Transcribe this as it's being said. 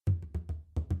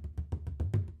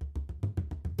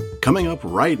Coming up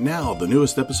right now, the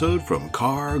newest episode from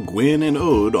Carr, Gwyn, and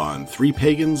Ode on Three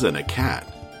Pagans and a Cat.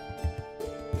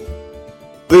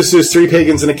 This is Three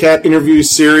Pagans and a Cat interview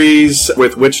series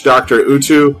with Witch Doctor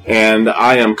Utu, and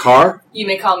I am Carr. You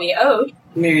may call me Ode.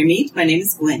 Merry meet, my name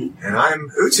is Gwyn. And I'm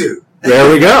Utu.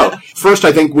 There we go. First,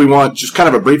 I think we want just kind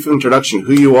of a brief introduction,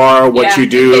 who you are, what you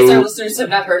do. In case our listeners have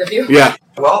not heard of you. Yeah.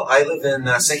 Well, I live in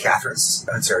St. Catharines,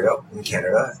 Ontario, in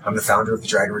Canada. I'm the founder of the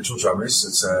Dragon Ritual Drummers.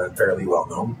 It's a fairly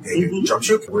well-known pagan drum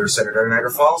troupe. We're centered out of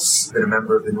Niagara Falls. Been a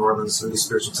member of the New Orleans Voodoo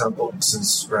Spiritual Temple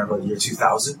since around about the year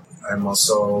 2000. I'm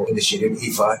also initiated in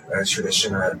Ifa, a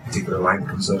tradition, a particular line that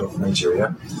comes out of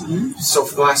Nigeria. So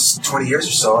for the last 20 years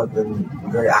or so, I've been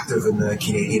very active in the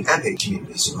Canadian and pagan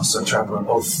communities. So I travel on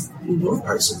both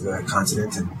parts of the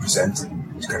continent and present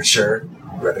and kind of share,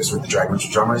 whether it's with the Dragon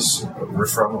Ritual Drummers, where we're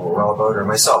from, what we're all about, or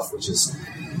myself, which is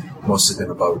mostly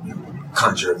been about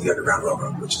conjure of the Underground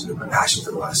Railroad, which has been my passion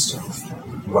for the last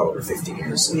well over 15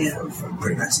 years of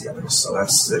putting that together. So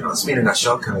that's me in a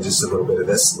nutshell, kind of just a little bit of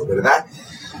this, a little bit of that.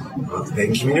 The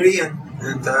pagan community and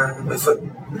my foot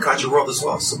in the conjure world as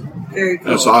well. So. Very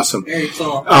cool. That's awesome. Very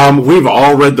cool. We've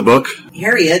all read the book.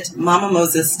 Harriet, Mama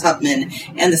Moses Tubman,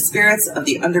 and the Spirits of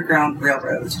the Underground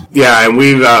Railroad. Yeah, and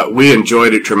we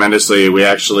enjoyed it tremendously. We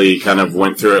actually kind of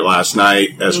went through it last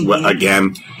night as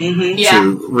again to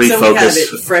refocus, so we have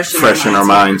it fresh in our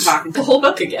minds. The whole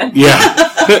book again. Yeah.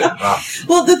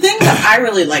 Well, the thing that I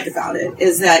really like about it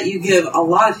is that you give a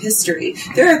lot of history.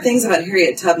 There are things about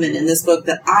Harriet Tubman in this book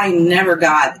that I never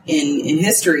got in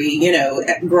history,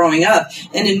 growing up.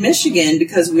 And in Michigan,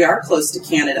 because we are close to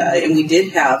Canada, and we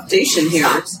did have station here,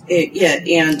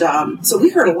 so we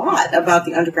heard a lot about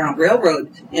the Underground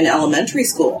Railroad in elementary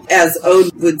school. As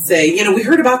Ode would say, we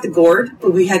heard about the gourd,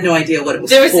 but we had no idea what it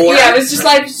was for. Yeah, it was just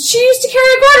like, she used to carry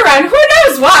a gourd around. Who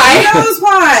knows why? Who knows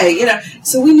why?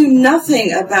 So we knew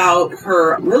nothing about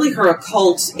her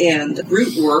occult and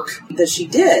root work that she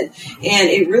did. And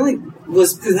it really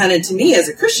was presented to me as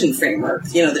a Christian framework,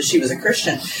 that she was a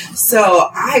Christian. So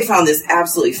I found this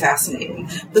absolutely fascinating.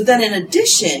 But then in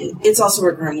addition, it's also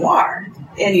a grimoire.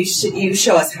 And you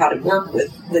show us how to work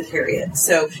with Harriet.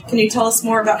 So can you tell us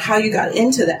more about how you got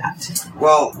into that?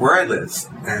 Well, where I live,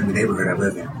 and the neighborhood I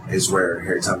live in, is where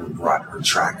Harriet Tubman brought her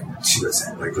track to its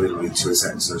end, like literally to its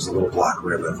end. So there's a little block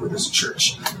where I live where there's a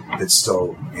church that's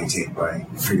still maintained by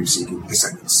freedom-seeking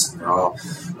descendants. And they're all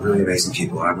really amazing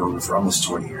people. I've known them for almost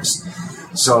 20 years.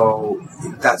 So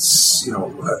that's,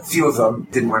 a few of them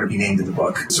didn't want to be named in the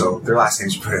book. So their last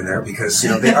names were put in there because,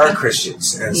 they are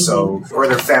Christians. And so, or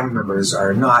their family members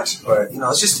are not, but,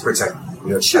 it's just to protect.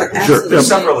 Sure. There's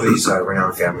several of these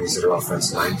renowned families that are all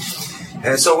friends of mine.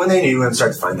 And so when they knew and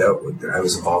started to find out that I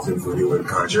was involved in voodoo and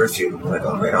conjure, a few of them were like,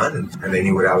 oh, right on. And they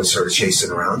knew what I was sort of chasing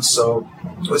around. So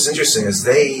what's interesting is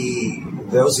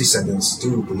those descendants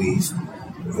do believe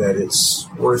that it's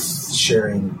worth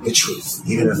sharing the truth,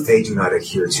 even if they do not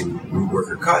adhere to root work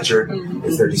or conjure.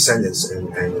 If their descendants,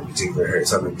 and in particular Harriet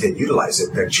Tubman, did utilize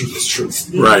it, then truth is truth.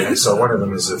 Right. And so one of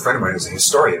them is a friend of mine who's a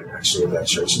historian, actually, of that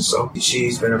church. And so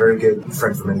she's been a very good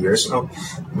friend for many years.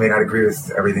 May not agree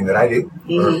with everything that I do,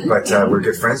 but we're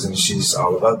good friends, and she's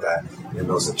all about that and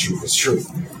knows that truth is truth.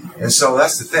 And so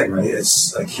that's the thing, right?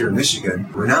 It's like here in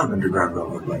Michigan, renowned Underground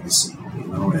Railroad legacy.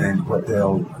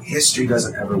 And history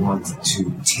doesn't ever want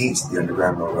to taint the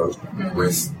Underground Railroad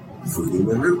with voodoo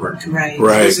and root work. Right.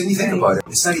 Because when you think about it,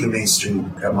 it's not even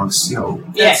mainstream amongst, in our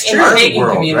the pagan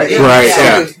world, community. right?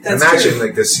 Yeah. Imagine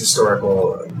like this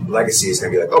historical legacy is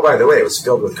going to be like, oh, by the way, it was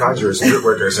filled with conjurers and root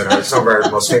workers, and some of our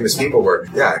most famous people were,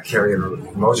 carrying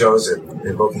mojos and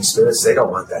invoking spirits. They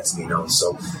don't want that to be known.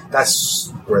 So that's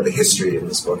where the history in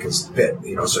this book is a bit,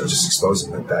 sort of just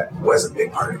exposing that was a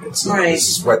big part of it. So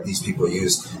this is what these people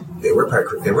used. They were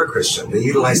Christian. They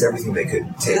utilized everything they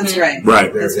could take. That's right.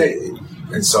 Right. That's right.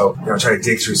 And so, trying to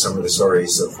dig through some of the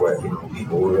stories of what,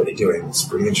 people were really doing, it's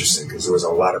pretty interesting because there was a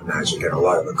lot of magic and a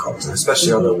lot of occult, and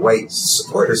especially on the white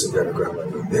supporters of the Underground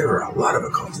Railroad, there were a lot of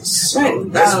occultists. Right.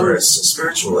 Mesmerists,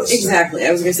 spiritualists. Exactly.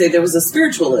 I was going to say there was a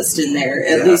spiritualist in there,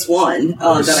 at least one, that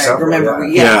I remember.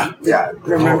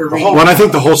 Remember reading. Well, I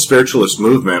think the whole spiritualist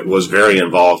movement was very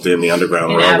involved in the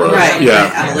Underground Railroad. Right.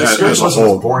 Yeah. Spiritualism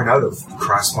was born out of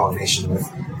cross-pollination with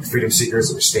freedom seekers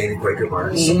that were staying in Quaker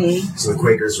barns. So the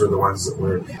Quakers were the ones that's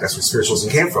where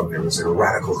spiritualism came from. There was a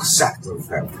radical sect of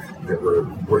them that were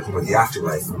working with the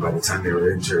afterlife. And by the time they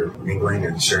were intermingling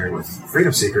and sharing with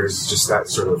freedom seekers, just that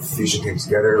sort of fusion came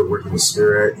together, working with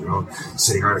spirit,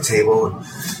 sitting around a table.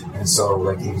 And so,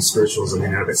 like, even spiritualism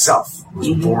in and of itself was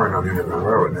born on the Underground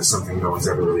Railroad, and that's something no one's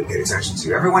ever really paid attention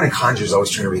to. Everyone in conjure is always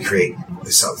trying to recreate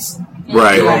the South.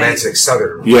 Right. The romantic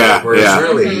Southern. Yeah. Whereas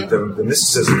really the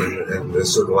mysticism and the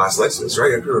sort of the last legs of this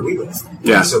right up here where we live.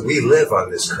 Yeah. So we live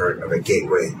on this current of a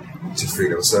gateway to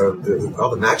freedom. So all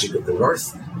the magic of the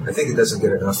North, I think it doesn't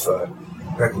get enough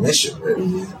recognition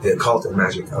that the occult and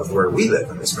magic of where we live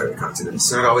on this part of the continent.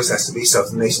 It's not always has to be south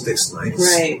of the Mason-Dixon line.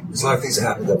 Right. There's a lot of things that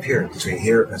happened up here between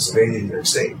here, Pennsylvania, and New York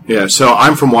State. Yeah, so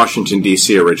I'm from Washington,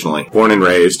 D.C. originally, born and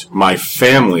raised. My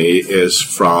family is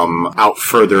from out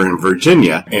further in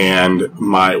Virginia, and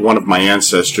one of my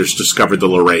ancestors discovered the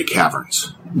Luray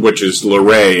Caverns, which is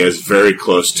Luray is very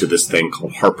close to this thing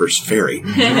called Harper's Ferry.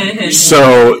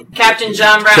 So Captain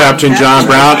John Brown. Captain John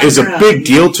Brown is a big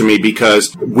deal to me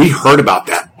because we heard about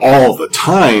that all the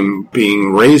time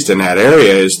being raised in that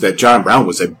area, is that John Brown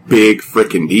was a big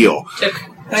frickin' deal. Took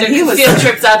field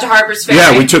trips out to Harper's Ferry.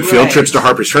 Yeah, we took field trips to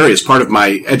Harper's Ferry as part of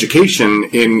my education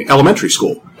in elementary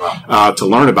school to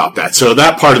learn about that. So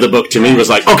that part of the book to me was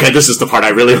like, okay, this is the part I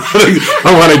really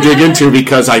want to dig into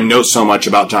because I know so much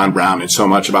about John Brown and so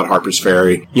much about Harper's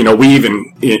Ferry. You know, we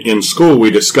even, in school,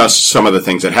 we discussed some of the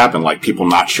things that happened, like people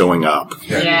not showing up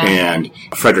and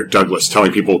Frederick Douglass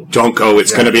telling people, don't go,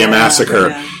 it's going to be a massacre.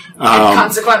 Yeah.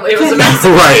 Consequently, it was a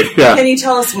massacre. Right, yeah. Can you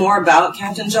tell us more about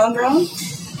Captain John Brown?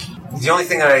 The only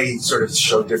thing I sort of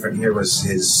showed different here was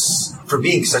his, for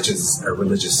being such a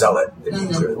religious zealot that he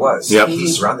clearly was, he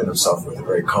surrounded himself with a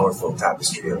very colorful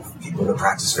tapestry of people that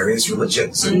practice various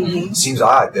religions. And it seems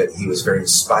odd that he was very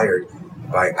inspired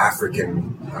by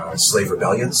African slave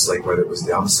rebellions, like whether it was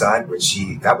the Amistad,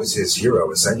 that was his hero,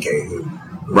 Senkei, who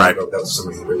that was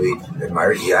somebody he really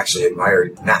admired. He actually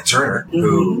admired Nat Turner,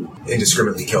 who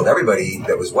indiscriminately killed everybody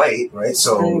that was white, right?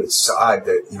 So it's odd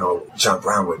that, John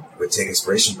Brown would take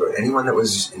inspiration, but anyone that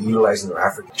was utilizing their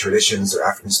African traditions or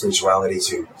African spirituality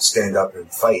to stand up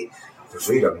and fight for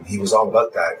freedom, he was all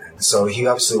about that. And so he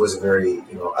obviously was a very,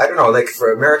 I don't know, like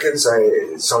for Americans,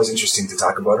 it's always interesting to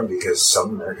talk about him because some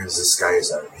Americans, this guy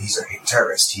he's a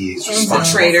terrorist. He's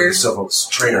responsible for the civil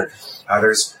traitor.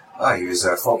 Others, he was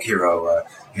a folk hero,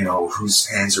 whose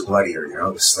hands are bloodier,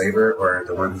 the slaver or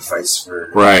the one who fights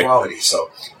for equality. So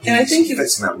I think he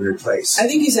fits in that weird place. I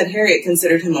think you said Harriet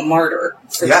considered him a martyr.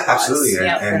 Absolutely.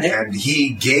 And he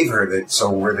gave her that,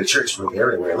 so where the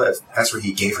area where I live, that's where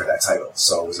he gave her that title.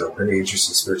 So it was a very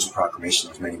interesting spiritual proclamation.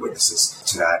 There was many witnesses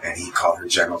to that. And he called her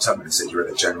General Tubman and said, you're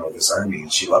the general of this army.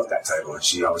 And she loved that title. And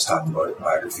she always talked about it in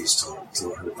biographies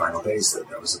till her final days.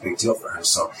 That was a big deal for her.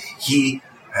 So he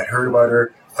had heard about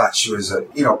her, thought she was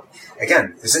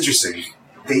again, it's interesting.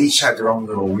 They each had their own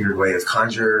little weird way of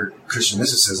conjure Christian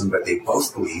mysticism, but they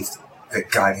both believed that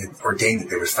God had ordained that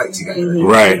they would fight together.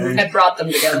 Right. And brought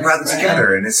them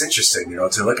together. And it's interesting,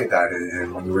 to look at that.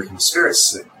 And when you're working with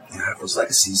spirits that have those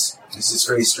legacies, it's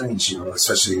very strange,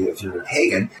 especially if you're a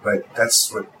pagan. But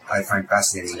that's what I find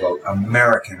fascinating about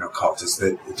American occult is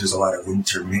that there's a lot of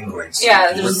intermingling. So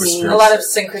there's a lot of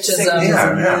syncretism.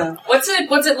 Yeah. What's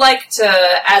it like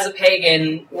to, as a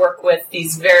pagan, work with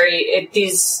these very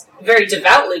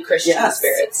devoutly Christian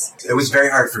spirits? It was very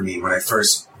hard for me when I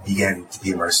first began to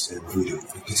be immersed in voodoo,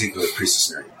 in particular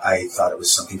priestess Mary. I thought it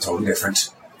was something totally different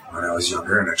when I was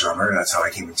younger and a drummer, and that's how I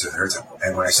came into her temple.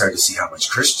 And when I started to see how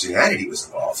much Christianity was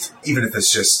involved, even if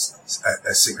it's just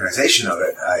a synchronization of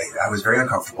it, I was very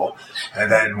uncomfortable.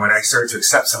 And then when I started to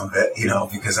accept some of it,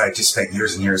 because I just spent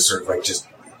years and years sort of like just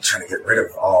trying to get rid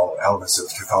of all elements of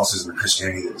Catholicism and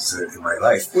Christianity that was in my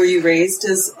life. Were you raised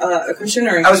as a Christian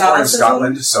or in I was born in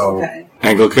Scotland, so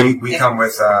Anglican. We come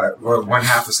with one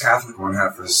half is Catholic, one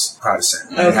half is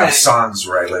Protestant. We have songs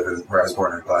where I live, where I was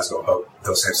born in Glasgow, about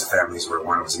those types of families where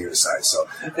one was on either side. So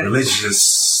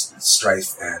religious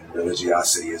strife and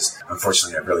religiosity is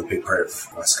unfortunately a really big part of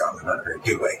Scotland, not in a very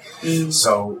good way.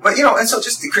 So, but and so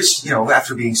just the Christian,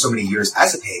 after being so many years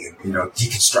as a pagan,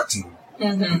 deconstructing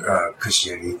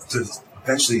Christianity to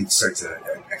eventually start to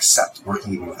accept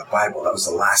working even with the Bible. That was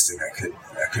the last thing I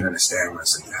couldn't understand. When I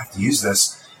said, you have to use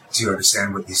this to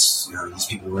understand what these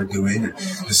people were doing, and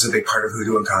this is a big part of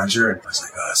hoodoo and conjure. And I was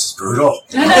like, oh, this is brutal.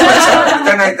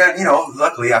 Then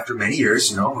luckily after many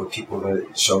years, with people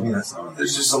that showed me that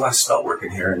there's just a lot of spell work in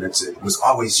here, and it was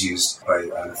always used by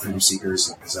freedom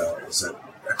seekers as a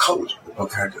code. The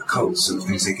book had codes of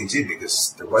things they could do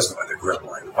because there was no other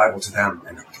grimoire. The Bible to them,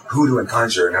 and hoodoo and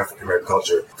conjure in African American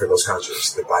culture, for those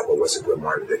conjurers, the Bible was a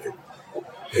grimoire that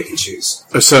they could choose.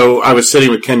 So I was sitting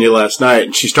with Kenya last night,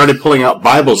 and she started pulling out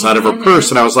Bibles out of her purse,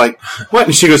 and I was like, what?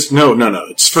 And she goes, no,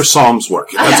 it's for Psalms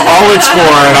work. That's all it's for.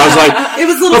 And I was like, it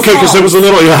was little okay, because it was a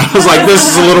little, I was like, this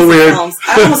is a little weird.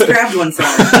 I almost grabbed one from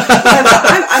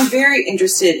her. I'm very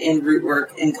interested in root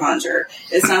work and conjure.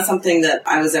 It's not something that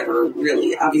I was ever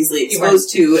really obviously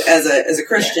exposed to as a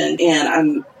Christian,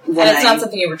 and And it's not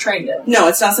something you were trained in. No,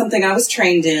 it's not something I was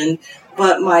trained in.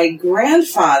 But my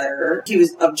grandfather, he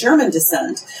was of German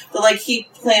descent, but like he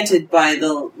planted by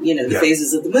the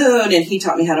phases of the moon, and he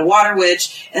taught me how to water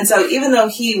witch. And so even though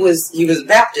he was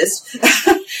Baptist,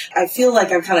 I feel like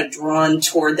I'm kind of drawn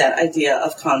toward that idea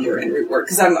of conjure and root work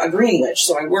because I'm a green witch,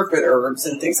 so I work with herbs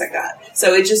and things like that.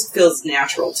 So it just feels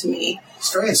natural to me.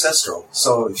 It's very ancestral.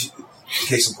 So,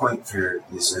 case in point for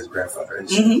his grandfather.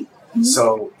 Mm-hmm.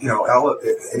 So,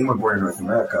 anyone born in North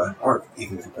America, or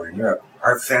even if you're born in Europe,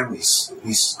 our families, at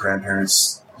least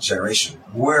grandparents' generation,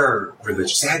 were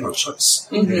religious. They had no choice.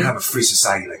 Mm-hmm. They didn't have a free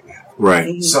society like we have. Right.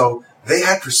 Mm-hmm. So they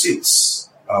had pursuits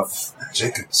of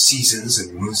magic and seasons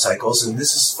and moon cycles, and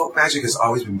folk magic has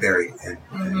always been buried.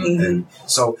 And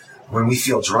so when we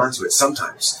feel drawn to it,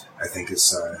 sometimes I think it's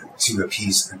to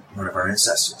appease one of our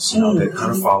ancestors, that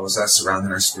kind of follows us around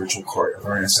in our spiritual court of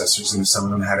our ancestors, and some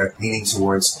of them had a leaning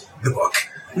towards the book.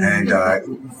 And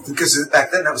because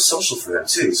back then that was social for them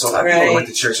too. So a lot of people went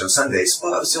to church on Sundays.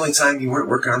 Well, that was the only time you weren't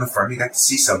working on the farm. You got to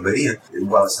see somebody, and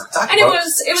it's not talking about.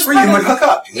 It was where you would hook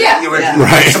up. Yeah, you would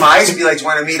get some eyes and be like, "Do you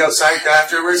want to meet outside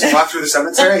afterwards? Walk through the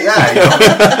cemetery?" Yeah.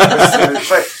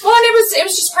 Well, and it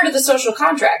was just part of the social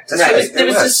contract. That's right.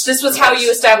 This was how you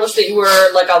established that you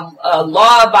were like a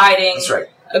law-abiding. That's right.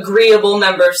 Agreeable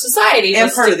member of society and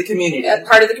part of the community.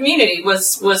 Part of the community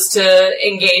was to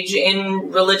engage in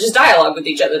religious dialogue with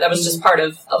each other. That was just part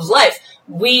of life.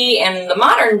 We, in the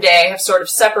modern day, have sort of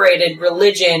separated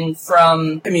religion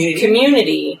from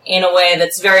community in a way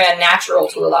that's very unnatural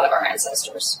to a lot of our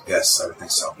ancestors. Yes, I would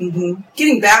think so. Mm-hmm.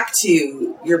 Getting back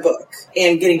to your book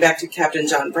and getting back to Captain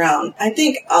John Brown, I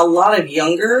think a lot of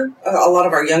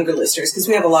our younger listeners, because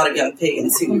we have a lot of young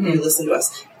pagans who listen to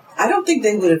us, I don't think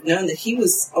they would have known that he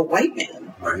was a white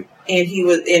man. Right. And he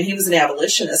was an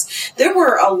abolitionist. There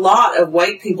were a lot of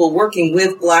white people working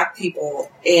with black people,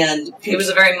 and it was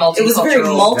a very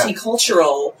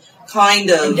multicultural kind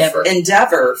of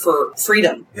endeavor for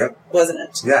freedom. Yep. Wasn't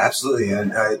it? Yeah, absolutely.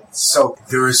 And so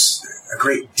there was a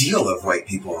great deal of white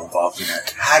people involved in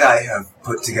it. Had I have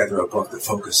put together a book that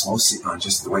focused mostly on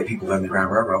just the white people in the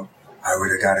Underground Railroad, I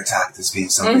would have got attacked as being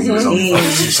somebody who was only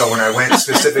focused. So when I went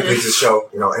specifically to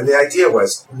show, and the idea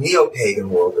was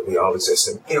neo-pagan world that we all exist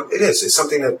in, it's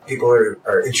something that people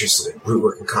are interested in, root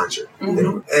work and conjure,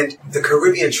 and the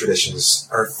Caribbean traditions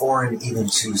are foreign even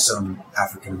to some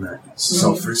African Americans.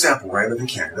 So for example, where I live in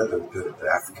Canada, the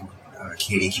African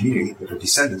Canadian community that are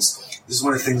descendants, this is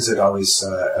one of the things that I always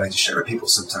I like to share with people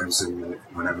sometimes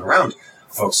when I'm around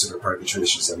folks that are part of the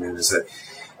traditions I'm in, is that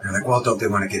they're like, well, don't they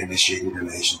want to get initiated in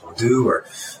the Haitian Vodou or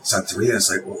Santeria? And it's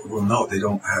like, well, no, they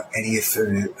don't have any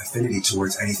affinity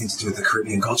towards anything to do with the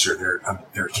Caribbean culture.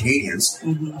 They're Canadians,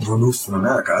 removed from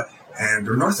America, and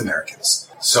they're North Americans.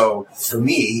 So for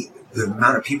me, the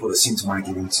amount of people that seem to want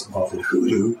to get involved in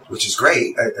hoodoo, which is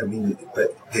great,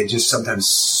 but they just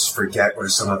sometimes forget, or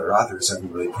some other authors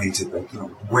haven't really painted,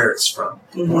 where it's from.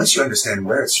 And once you understand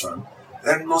where it's from,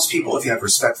 then most people, if you have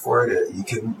respect for it, you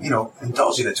can,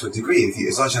 indulge in it to a degree,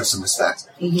 as long as you have some respect.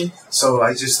 So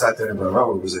I just thought that Underground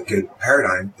Railroad was a good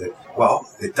paradigm that,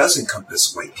 it does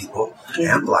encompass white people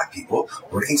and black people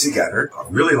working together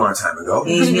a really long time ago.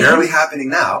 It's barely happening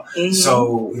now.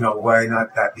 So, why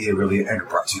not that be and it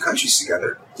brought two countries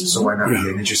together. So why not be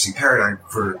an interesting paradigm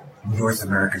for North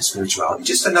American spirituality?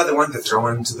 Just another one to throw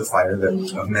into the fire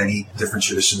of many different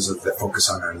traditions that focus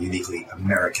on a uniquely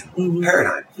American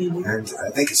paradigm. And I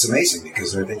think it's amazing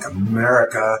because I think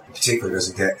America in particular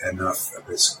doesn't get enough of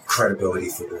its credibility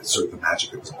for the sort of the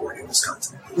magic that was born in this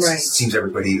continent. It seems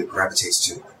everybody gravitates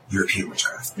to European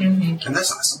witchcraft. And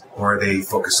that's awesome. Or they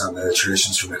focus on the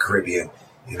traditions from the Caribbean,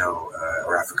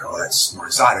 or Africa. Oh, that's more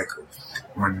exotic.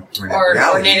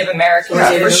 Or Native American.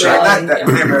 Yeah, for sure. Native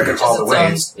American all the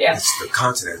way. It's the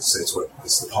continent. It's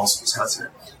the pulse of this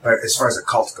continent. But as far as the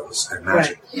cult goes and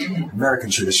magic, American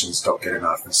traditions don't get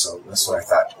enough, and so that's what I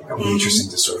thought would be interesting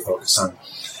to sort of focus on.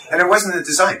 And it wasn't the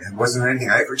design. It wasn't anything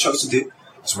I ever chose to do.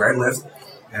 It's where I lived.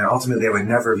 And ultimately, I would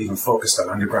never have even focused on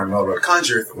Underground Railroad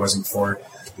conjure if it wasn't for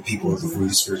the people of the Voodoo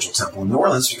Spiritual Temple in New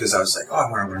Orleans, because I was like,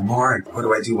 I want to learn more. And what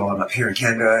do I do while I'm up here in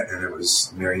Canada? And it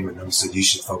was Mary Whitnam said, you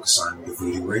should focus on the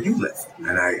voodoo where you live.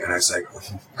 And I was like,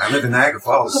 I live in Niagara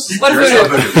Falls. What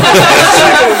voodoo?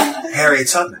 Harriet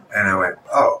Tubman. And I went,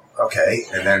 oh, okay.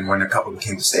 And then when a couple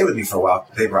came to stay with me for a while,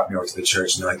 they brought me over to the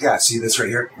church, and they're like, yeah, see this right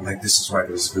here? I'm like, this is why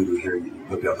there's voodoo here.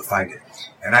 You'll be able to find it.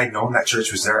 And I'd known that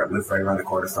church was there. I lived right around the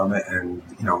corner from it. And,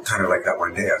 kind of like that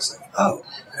one day, I was like, oh.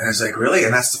 And I was like, really?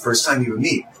 And that's the first time you would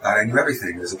meet. I knew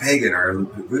everything. As a pagan or a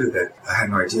Buddha, that I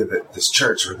had no idea that this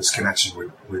church or this connection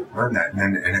would run that.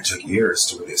 And it took years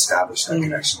to really establish that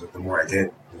connection. But the more I did,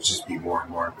 it would just be more and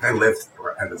more. I lived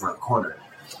around the corner.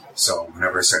 So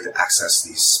whenever I started to access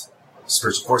these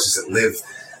spiritual forces that live,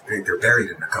 they're buried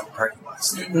in a couple parking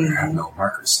lots. They have no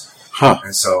markers.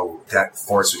 And so that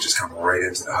force would just come right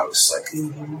into the house, like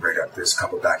right up. There's a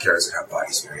couple of backyards that have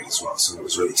bodies buried as well. So it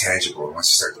was really tangible. And once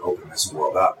you start to open this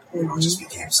world up, it just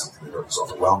became something that was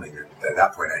overwhelming. And at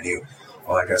that point I knew,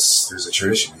 well, I guess there's a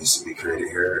tradition that needs to be created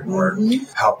here or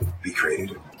help be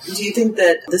created. Do you think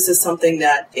that this is something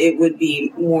that it would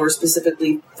be more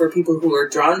specifically for people who are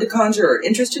drawn to conjure or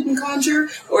interested in conjure?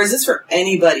 Or is this for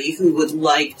anybody who would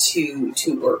like to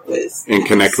work with and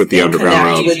connect with the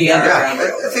underground realm?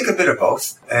 I think a bit of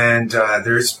both. And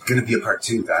there's going to be a part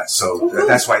 2 of that. So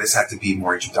that's why this had to be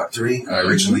more introductory.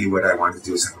 Originally, what I wanted to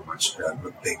do is have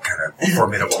a big kind of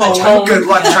formidable. Good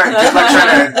luck trying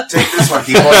to take this one,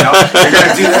 people. You know, you're going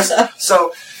to do this.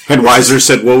 So. And Weiser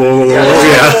said, whoa,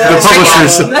 the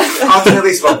publishers. Ultimately,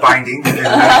 it's about binding, and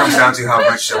that comes down to how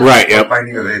much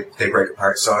binding or they break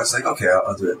apart. So I was like, okay,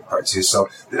 I'll do it in part 2. So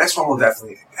the next one will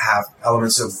definitely have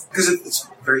elements of, because it's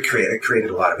very creative. I created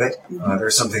a lot of it. There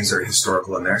are some things that are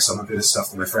historical in there. Some of it is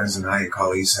stuff that my friends and I and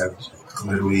colleagues have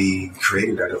literally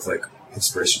created out of like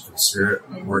inspiration from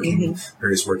spirit working,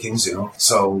 various workings, you know.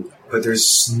 So, but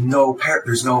there's no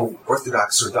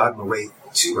orthodox or dogma way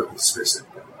to work with the spirit.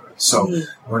 So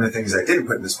one of the things I didn't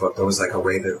put in this book, though, was like a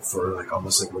way that for like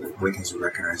almost like what Wiccans would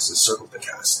recognize as a circle to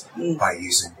cast by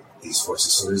using these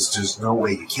forces. So there's just no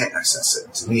way you can't access it.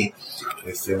 And to me,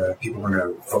 if people want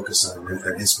to focus on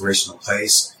an inspirational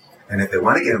place, and if they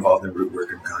want to get involved in root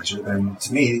work and conjure, then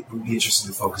to me, it would be interesting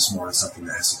to focus more on something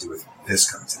that has to do with this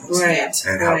content.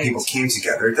 And how people came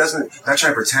together. It doesn't, not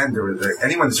trying to pretend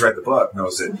anyone who's read the book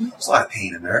knows that there's a lot of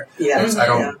pain in there. I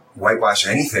don't whitewash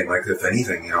anything. Like, if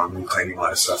anything, you know, I'm claiming a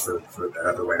lot of stuff for that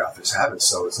other white authors have it.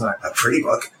 So it's not a pretty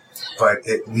book, but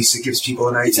at least it gives people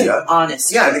an idea. It's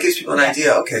honest. Yeah, and it gives people an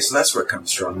idea. Okay, so that's where it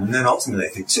comes from. And then ultimately, I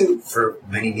think, too, for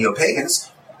many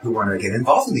neo-pagans who want to get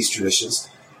involved in these traditions,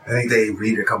 I think they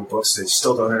read a couple books they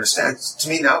still don't understand. To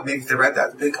me now, maybe if they read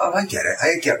that, they're like, oh, I get it.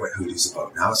 I get what hoodoo's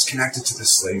about now. It's connected to the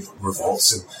slave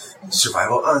revolts and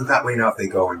survival. Oh, and that way now if they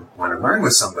go and want to learn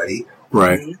with somebody,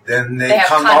 then they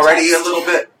come context. Already a little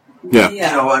bit,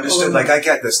 understood. Like, I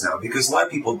get this now, because a lot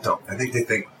of people don't. I think they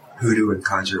think hoodoo and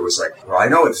conjure was like, well, I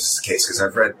know this is the case because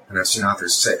I've read and I've seen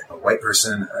authors say a white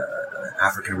person,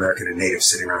 African American, and Native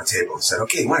sitting around a table and said,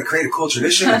 okay, you want to create a cool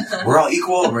tradition? We're all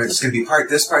equal and it's going to be part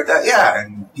this, part that. Yeah,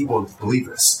 and people believe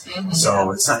this.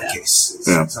 So it's not the case.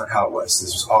 It's not how it was.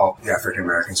 This was all the African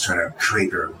Americans trying to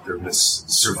create their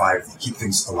survive, keep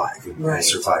things alive and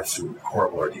survive through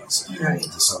horrible ordeals.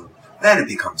 So then it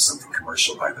becomes something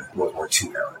commercial by the World War II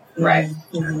era. And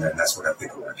then that's what I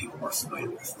think a lot of people are more familiar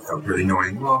with, without really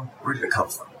knowing, well, where did it come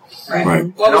from?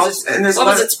 What was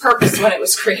its purpose when it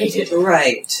was created?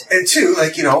 And two,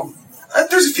 like, you know,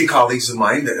 there's a few colleagues of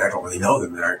mine that I don't really know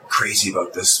them that aren't crazy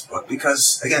about this book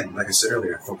because, again, like I said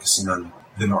earlier, focusing on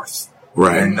the North.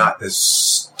 And not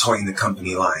this toying the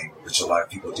company line, which a lot of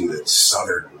people do, that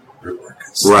Southern root work.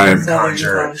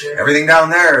 Conjure. Everything down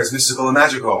there is mystical and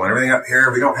magical, and everything up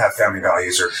here, we don't have family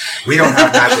values, or we don't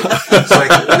have magic. It's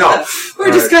like, no.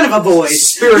 We're just kind of a void.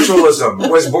 Spiritualism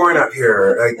was born up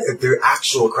here. Like, the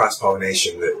actual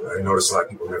cross-pollination that I noticed a lot of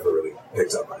people never really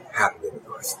picked up on happened in the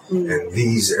North. And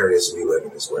these areas we live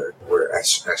in is where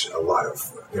actually a lot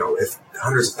of, you know, if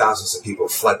hundreds of thousands of people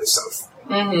fled the South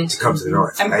to come to the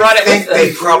North. And brought it with them.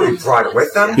 They probably brought it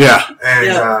with them.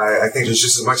 And I think there's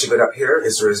just as much of it up here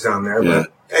as there is down there.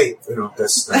 But hey, you know,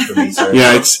 that's for me. So,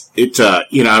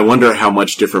 you know, I wonder how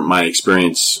much different my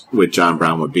experience with John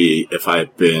Brown would be if I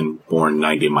had been born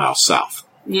 90 miles south.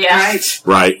 Right.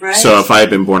 So if I had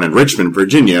been born in Richmond,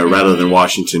 Virginia, rather than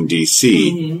Washington,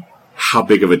 D.C., how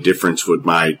big of a difference would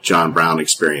my John Brown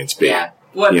experience be?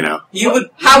 You know,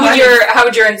 how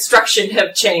would your instruction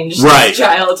have changed as a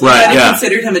child? You might have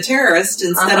considered him a terrorist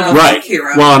instead of a folk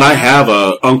hero. Well, and I have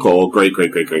a uncle, great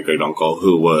uncle,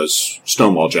 who was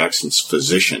Stonewall Jackson's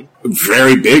physician,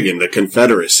 very big in the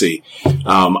Confederacy.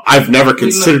 I've never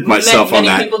considered myself on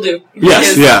that. Many people do.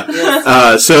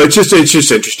 Yes. So it's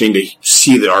just interesting to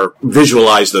see or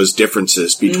visualize those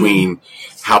differences between.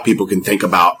 How people can think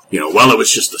about, you know, well, it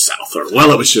was just the South, or well,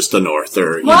 it was just the North,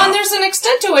 or you know. And there's an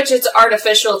extent to which it's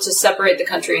artificial to separate the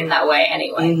country in that way,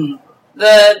 anyway.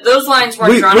 Those lines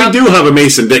weren't drawn up. We do have a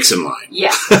Mason-Dixon line.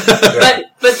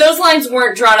 But those lines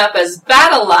weren't drawn up as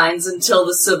battle lines until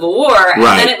the Civil War, and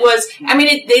then it was. I mean,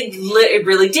 it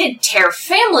really did tear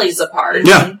families apart.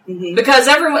 Because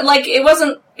everyone, like, it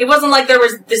wasn't like there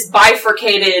was this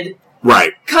bifurcated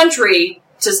country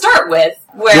to start with,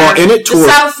 where the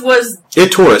South was...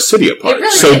 It tore a city apart. It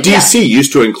really so did, D.C.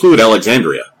 used to include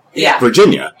Alexandria,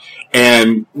 Virginia,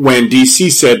 And when D.C.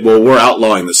 said, well, we're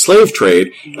outlawing the slave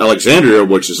trade, Alexandria,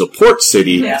 which is a port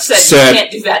city, said, you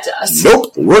can't do that to us.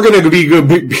 Nope, we're going to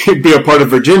be a part of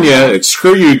Virginia, and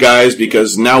screw you guys,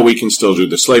 because now we can still do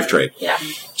the slave trade. Yeah.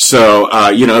 So,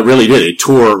 it really did. It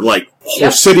tore,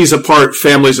 whole cities apart,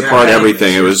 families apart,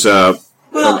 everything. It was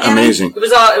amazing. It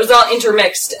was all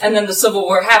intermixed, and then the Civil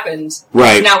War happened.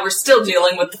 Right. And now we're still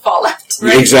dealing with the fallout.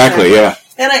 Right? Exactly, yeah.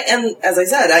 And as I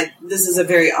said, this is a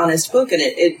very honest book, and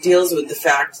it deals with the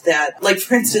fact that,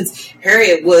 for instance,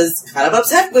 Harriet was kind of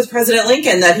upset with President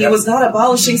Lincoln that he was not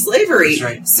abolishing slavery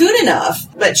soon enough,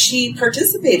 but she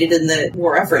participated in the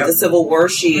war effort, the Civil War.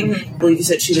 She, I believe you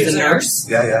said she was a nurse.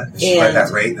 Yeah. She read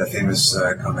that rate, the famous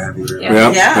Command Leader.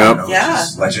 Yeah.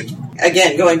 Legend.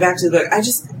 Again, going back to the book,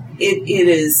 it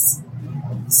is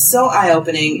so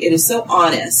eye-opening. It is so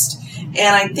honest.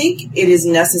 And I think it is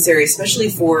necessary, especially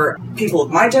for people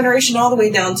of my generation all the way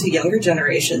down to younger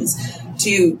generations,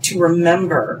 to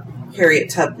remember Harriet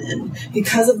Tubman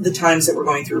because of the times that we're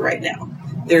going through right now.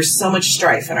 There's so much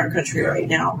strife in our country right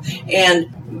now.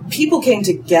 And people came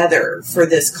together for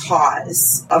this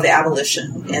cause of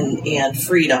abolition and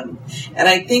freedom. And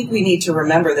I think we need to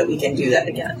remember that we can do that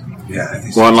again. Yeah, I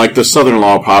think so. Well, and like the Southern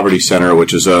Law Poverty Center,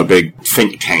 which is a big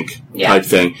think tank type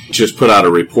thing, just put out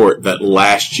a report that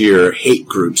last year hate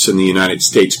groups in the United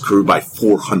States grew by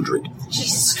 400.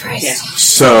 Jesus Christ. Yeah.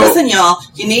 So listen, y'all,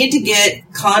 you need to get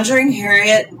Conjuring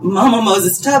Harriet, Mama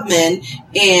Moses Tubman,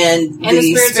 and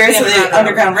the spirits of the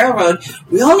Underground Railroad.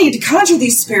 We all need to conjure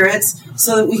these spirits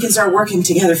so that we can start working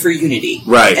together for unity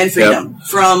and freedom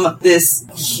from this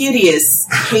hideous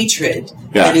hatred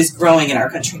that is growing in our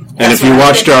country. And if you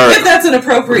watched if that's an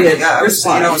appropriate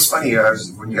response. It's funny,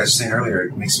 when you guys were saying earlier,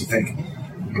 it makes me think,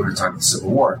 we were talking about the Civil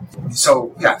War.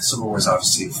 So, the Civil War was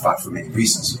obviously fought for many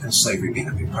reasons, and slavery being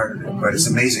a big part of it. But it's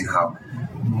amazing how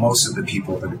most of the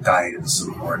people that died in the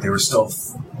Civil War, they were still,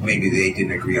 maybe they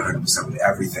didn't agree 100% with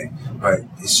everything, but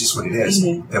it's just what it is.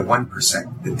 The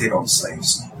 1% that did own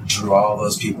slaves drew all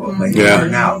those people.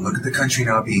 Now, look at the country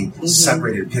now being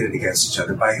separated, pitted against each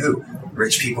other by who?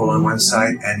 Rich people on one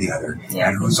side and the other. Yeah.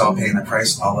 And who's all paying the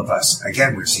price? All of us.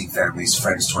 Again, we're seeing families,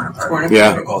 friends torn apart by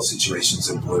political situations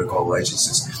and political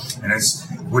allegiances. And it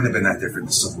wouldn't have been that different in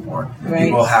the Civil War. Right.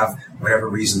 People have whatever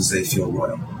reasons they feel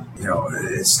loyal.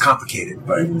 It's complicated,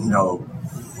 but,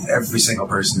 every single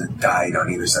person that died on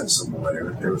either side of the Civil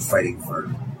War, they were fighting for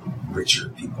richer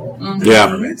people. They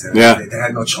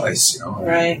had no choice,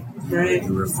 Right. They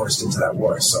were forced into that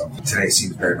war. So today it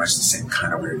seems very much the same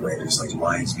kind of weird way. There's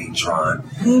lines being drawn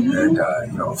and,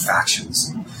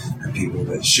 factions and people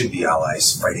that should be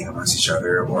allies fighting amongst each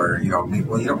other, or, you don't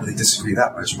really disagree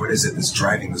that much. What is it that's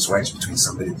driving this wedge between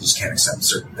somebody that just can't accept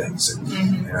certain things? And,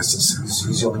 it's just,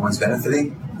 who's the only ones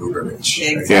benefiting? Uber rich.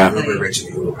 Exactly. Uber rich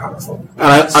and uber powerful.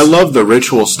 And I love the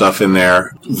ritual stuff in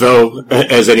there, though,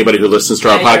 as anybody who listens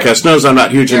to our podcast knows, I'm not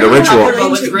huge into ritual.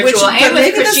 With ritual and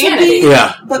with Christianity.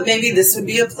 But maybe this would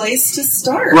be a place to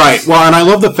start. Right. Well, and I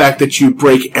love the fact that you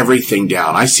break everything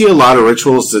down. I see a lot of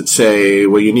rituals that say,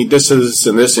 well, you need this and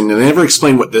this, and they never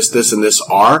explain what this, and this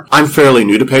are. I'm fairly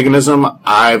new to paganism.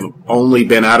 I've only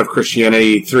been out of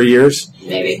Christianity 3 years.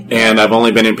 Maybe. And I've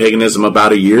only been in paganism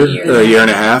about a year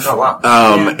and a half. Oh,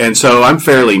 wow. And so I'm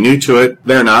fairly new to it.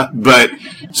 They're not. But,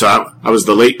 so I was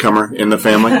the latecomer in the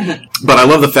family. But I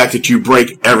love the fact that you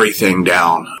break everything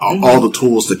down. All the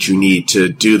tools that you need to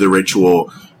do the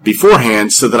ritual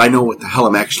beforehand so that I know what the hell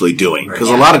I'm actually doing. Because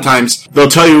a lot of times they'll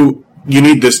tell you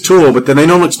need this tool, but then they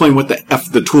don't explain what the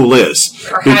F the tool is.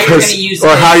 Or how you're going to use it.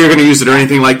 Or how you're going to use it or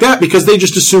anything like that, because they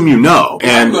just assume you know.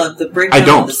 And I love the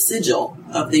breakdown of the sigil,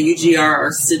 of the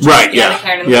UGR sigil. Right, the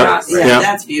Canon cross.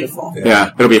 That's beautiful.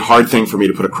 Yeah, it'll be a hard thing for me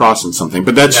to put a cross in something,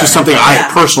 but that's just something I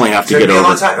personally have to get over. A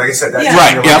long time. Like I said, that's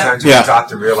a long time to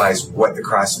adopt and realize what the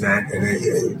cross meant, and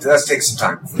it does take some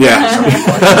time.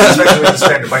 Especially when you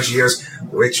spend a bunch of years,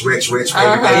 which, and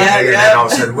then all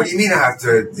of a sudden, what do you mean I have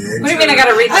to? What do you mean I got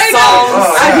to read the Psalms?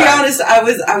 I'll be honest,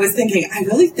 I was thinking, I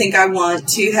really think I want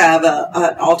to have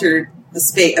an altered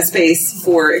space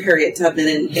for Harriet Tubman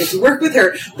and to work with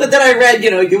her. But then I read,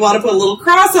 you want to put a little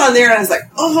cross on there, and I was like,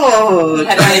 do I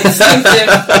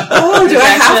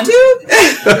have to?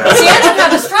 See, I don't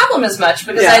have this problem as much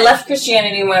because I left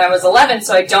Christianity when I was 11,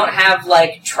 so I don't have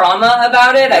trauma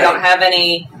about it. I don't have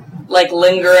any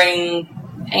lingering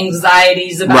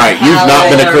anxieties about you've not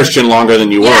been a Christian longer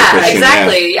than you were a Christian.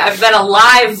 Exactly. I've been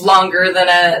alive longer than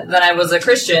I was a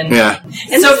Christian.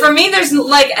 And so for me there's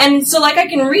I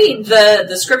can read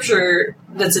the scripture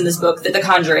that's in this book, the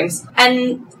Conjurings,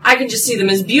 and I can just see them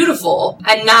as beautiful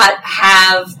and not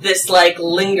have this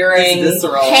lingering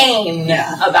pain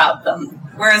about them.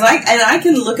 Whereas I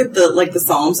can look at the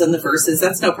Psalms and the verses.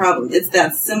 That's no problem. It's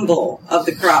that symbol of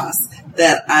the cross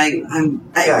that I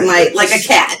might, like a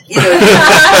cat, my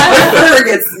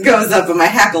fur goes up and my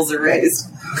hackles are raised.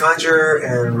 Conjure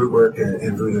and root work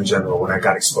and voodoo in general, when I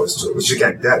got exposed to it, which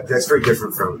again, that's very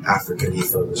different from African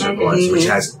Ethos or Bloods, which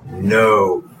has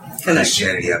no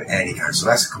Christianity of any kind. So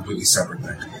that's a completely separate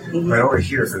thing. Mm-hmm. But over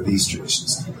here for these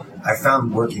traditions, I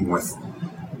found working with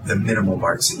the minimal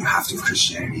marks that you have to have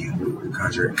Christianity and root work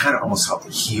conjure, it kind of almost helped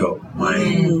to heal my,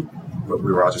 what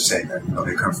we were all just saying, that, the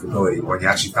comfortability. When you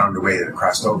actually found a way that it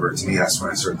crossed over, to me, that's when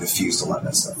I sort of diffused a lot of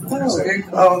that stuff. I was like,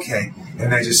 oh, okay.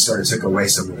 And I just sort of took away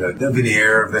some of the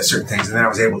veneer of the certain things, and then I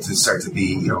was able to start to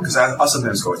be, because I'll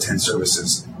sometimes go attend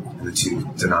services in the two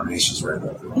denominations where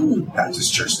the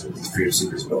Baptist Church, the Freedom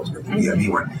Seekers built, but the BME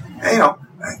one. And,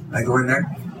 I go in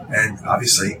there, and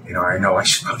obviously, I know I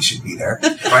probably should be there,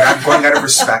 but I'm going out of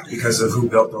respect because of who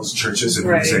built those churches and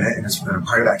who's in it, and I'm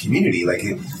part of that community,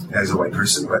 as a white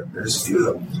person, but there's a few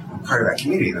of them. I'm part of that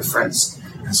community, they're friends.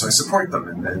 And so I support them,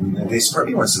 and they support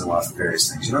me once in a while for various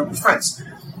things, we're friends.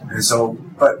 And so,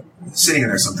 but sitting in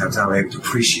there sometimes, I'm able to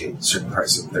appreciate certain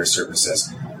parts of their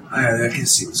services. I can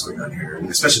see what's going on here,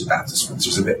 especially the Baptist ones.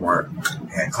 There's a bit more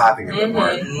hand clapping, a bit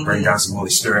more bringing down some Holy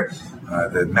Spirit.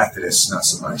 The Methodists, not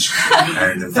so much.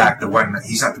 And in fact,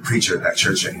 he's not the preacher of that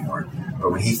church anymore.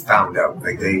 But when he found out,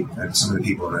 and some of the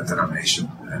people in that denomination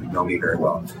know me very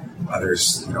well.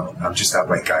 Others, I'm just that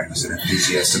white guy who's an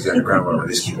enthusiast of the underground world, where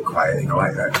they just keep it quiet.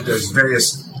 There's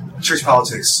various church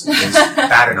politics is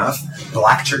bad enough.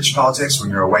 Black church politics, when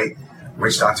you're a white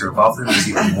witch doctor involved in it, is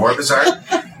even more bizarre.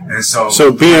 And so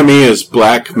BME is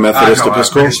Black Methodist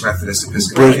Episcopal? British Methodist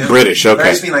Episcopal. British, okay. But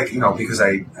I just mean because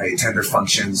I attend their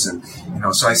functions and,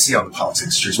 so I see all the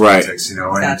politics, church politics, and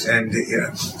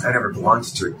I never belonged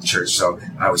to a church, so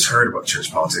I always heard about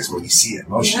church politics, but when you see it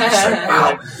in motion, it's like,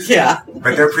 wow. Yeah.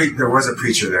 But there was a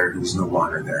preacher there who was no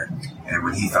longer there. And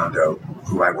when he found out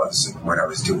who I was and what I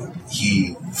was doing,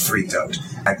 he freaked out.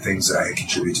 I had things that I had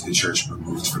contributed to the church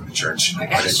removed from the church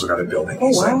and put into another building.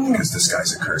 He's like, because this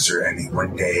guy's a cursor. And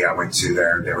one day I went to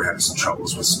there, they were having some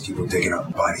troubles with some people digging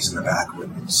up bodies in the back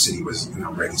when the city was,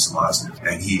 breaking some laws.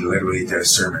 And he literally did a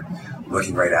sermon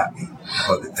looking right at me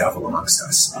about the devil amongst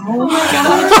us. Oh my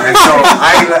God. And so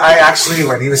I actually,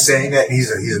 when he was saying that, he's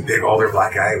a big older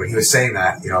black guy, when he was saying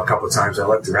that, a couple of times I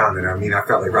looked around and I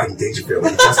felt like Rodney Dangerfield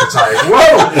when he justified, whoa!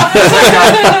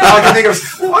 All I can think of,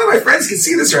 all my friends can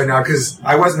see this right now, because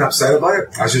I wasn't upset about it.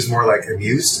 I was just more like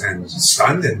amused and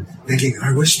stunned and thinking,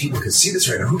 I wish people could see this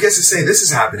right now. Who gets to say this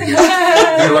is happening?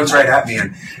 And he looked right at me,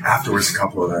 and afterwards a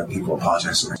couple of the people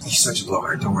apologized. Like, he's such a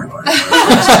blowhard, don't worry about it.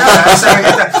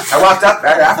 I walked up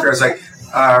right after, I was like,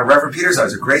 Reverend Peters, that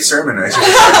was a great sermon. And I said,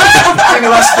 give me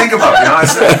less to think about,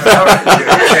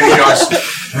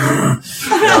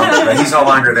 but he's no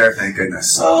longer there, thank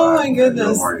goodness. Oh my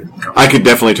goodness. I could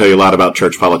definitely tell you a lot about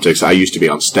church politics. I used to be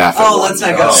on staff at one. Let's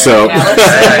not go. So,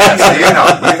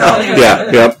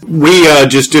 yeah. We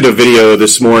just did a video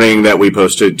this morning that we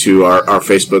posted to our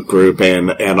Facebook group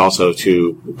and also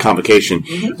to Convocation,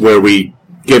 where we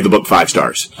gave the book 5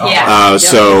 stars.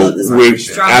 So we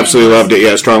absolutely loved it.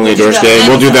 Yeah, strongly endorsed it.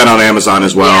 We'll do that on Amazon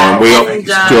as well. Yeah, and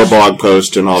we'll do a blog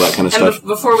post and all that kind of stuff.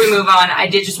 Before we move on, I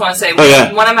did just want to say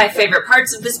one of my favorite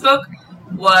parts of this book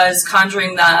was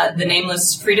conjuring the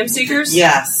nameless freedom seekers.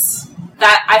 Yes.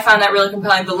 That I found that really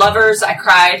compelling. The lovers, I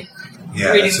cried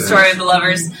reading the story of the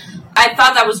lovers. I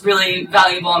thought that was really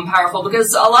valuable and powerful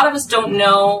because a lot of us don't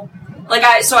know.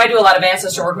 So I do a lot of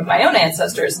ancestor work with my own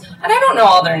ancestors, and I don't know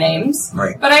all their names.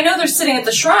 Right. But I know they're sitting at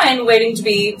the shrine waiting to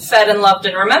be fed and loved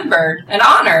and remembered and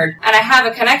honored, and I have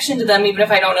a connection to them even if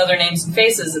I don't know their names and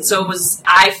faces. And so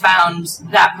I found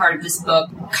that part of this book,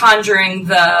 conjuring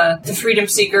the freedom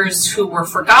seekers who were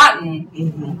forgotten,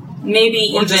 maybe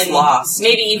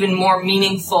even more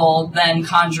meaningful than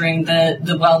conjuring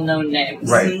the well-known names.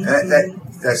 Right.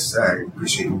 That's I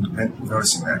appreciate you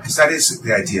noticing that, because that is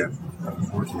the idea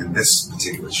of working in this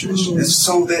particular tradition. It's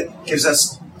so that gives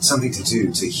us something to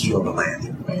do to heal the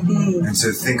land and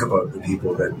to think about the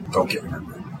people that don't get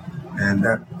remembered. And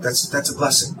that's a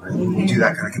blessing. Right? When we do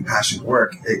that kind of compassionate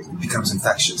work, it becomes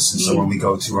infectious. And so when we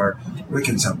go to our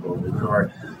Wiccan temple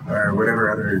or whatever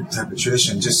other type of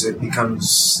tradition, it just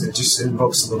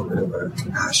invokes a little bit of a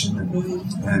compassion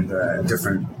and a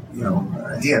different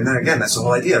idea. And then again, that's the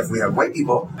whole idea. If we have white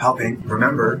people helping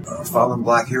remember fallen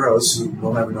black heroes who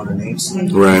will never know their names.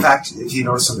 Right. In fact, if you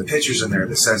notice some of the pictures in there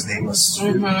that says nameless,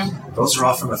 those are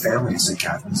all from a family in St.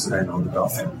 Catharines that I know, the Bell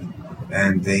family.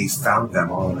 And they found them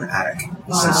all in an attic.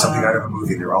 Wow. Something out of a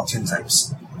movie. They're all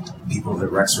tintypes. people that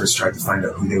Rex first tried to find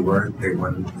out who they were.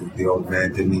 When the old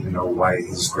man didn't even know why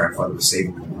his grandfather was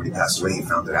saving him when he passed away, he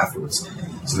found it afterwards.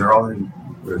 So they're all in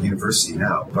university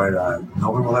now, but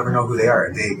no one will ever know who they are.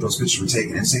 And those pictures were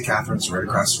taken in St. Catharines, right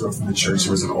across the road from the church.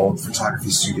 There was an old photography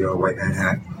studio a white man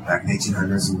had back in the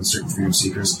 1800s, and with certain freedom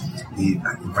seekers, he'd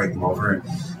invite them over and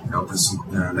put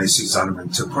some nice suits on them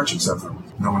and took portraits of them.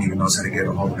 No one even knows how to get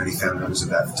a hold of any family members of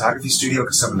that photography studio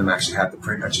because some of them actually have the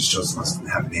print. I just chose them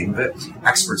to have the name of it.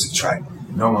 Experts have tried.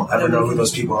 No one will ever know who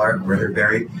those people are, where they're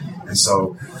buried. And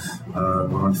so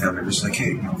one of the family members was like,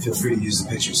 hey, feel free to use the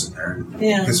pictures in there.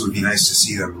 Because it would be nice to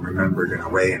see them remembered in a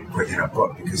way and put in a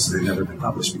book because they've never been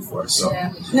published before. So,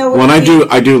 I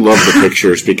do love the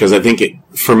pictures because I think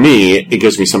for me, it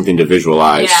gives me something to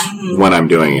visualize when I'm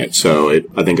doing it. So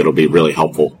I think it'll be really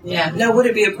helpful. Yeah. Now, would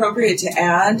it be appropriate to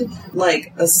add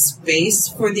like a space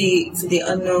for the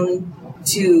unknown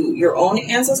to your own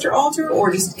ancestor altar,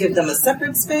 or just give them a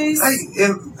separate space?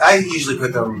 I usually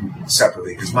put them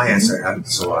separately because my ancestor.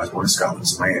 So I was born in Scotland,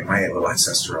 so my little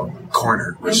ancestral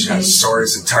corner, which has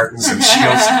swords and tartans and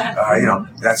shields,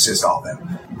 that's just all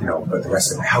them. But the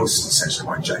rest of my house is essentially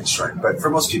one giant shrine. But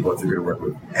for most people, if you're going to work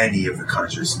with any of the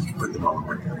conjurers, you can put them all in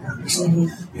one area,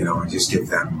 and just give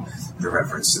them the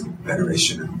reverence and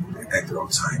veneration at their own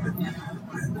time.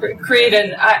 Create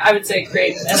an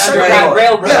underground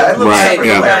railroad.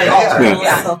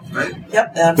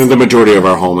 Yep. And the majority of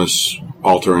our home is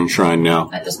altar and shrine now.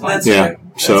 At this point. Of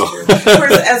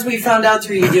course, as we found out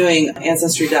through you doing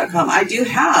Ancestry.com, I do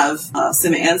have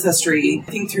some ancestry, I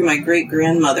think through my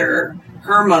great-grandmother.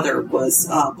 Her mother was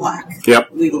black,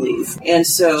 we believe. And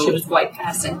so... She was white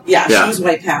passing. Yeah, she was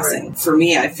white passing. Right. For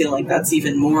me, I feel like that's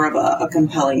even more of a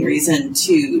compelling reason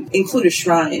to include a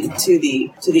shrine to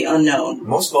the unknown.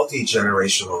 Most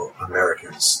multi-generational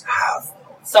Americans have.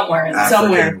 Somewhere.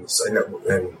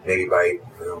 And maybe by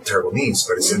terrible means,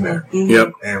 but it's in there.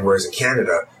 Yep. And whereas in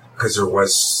Canada... Because there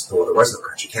was no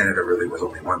country. Canada really was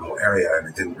only one little area, and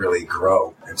it didn't really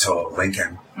grow until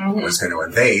Lincoln was going to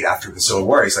invade after the Civil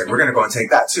War. He's like, we're going to go and take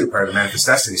that too, part of the Manifest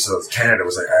Destiny. So Canada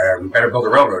was like, we better build a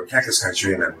railroad and connect this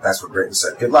country. And then that's what Britain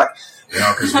said, good luck,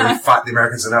 because we fought the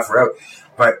Americans enough, we're out.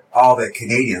 But all the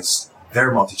Canadians, they're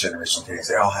multi-generational Canadians.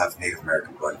 They all have Native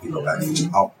American blood. If you go back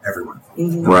to everyone.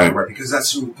 Right. Because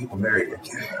that's who people married in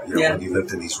Canada, when you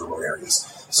lived in these rural areas.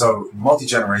 So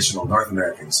multi-generational North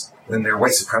Americans, then they're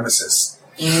white supremacists.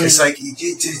 It's like,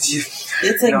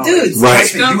 it's like, dudes,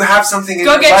 right? You have something in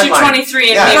your bloodline. Go get your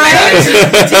 23 and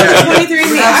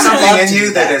You have something in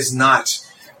you that is not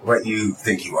what you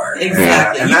think you are.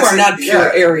 Exactly. You are not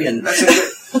pure Aryan.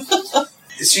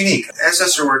 It's unique.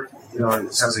 Ancestor work,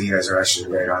 it sounds like you guys are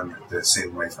actually right on the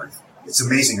same wavelength. It's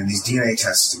amazing, and these DNA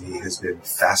tests to me has been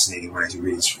fascinating when I do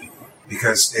readings for people.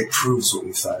 Because it proves what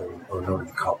we've thought or known in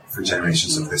the cult for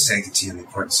generations of the sanctity and the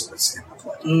importance of what's in the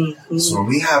blood. So when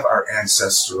we have our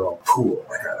ancestral pool,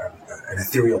 like an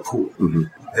ethereal pool,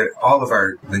 that all of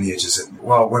our lineages,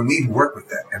 when we work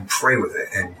with it and pray with it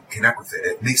and connect with it,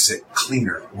 it makes it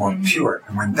cleaner, more pure.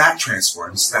 And when that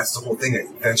transforms, that's the whole thing. It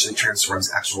eventually transforms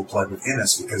actual blood within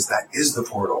us because that is the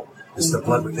portal, is the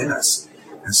blood within us.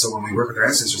 And so when we work with our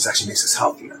ancestors, it actually makes us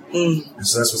healthier. And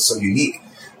so that's what's so unique.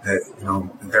 That,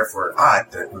 therefore odd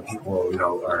that when people,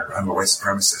 I'm a white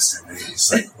supremacist, and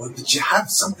it's like, well, did you have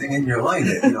something in your line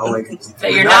that,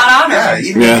 that you're not honoring? Yeah,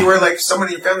 even if you were like, someone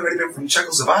in your family might have been from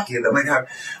Czechoslovakia that might have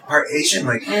part Asian,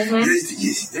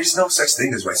 there's no such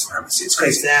thing as white supremacy. It's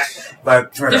crazy. Exactly.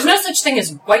 But there's no such thing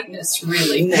as whiteness,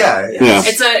 really. Yeah.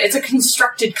 It's a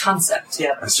constructed concept.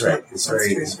 Yeah. That's right.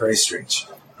 It's very strange.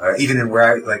 Even in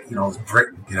where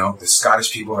Britain, the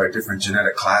Scottish people are a different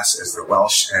genetic class as the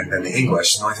Welsh and then the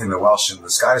English. The only thing the Welsh and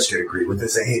the Scottish get agreed with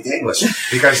is they hate the English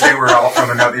because they were all from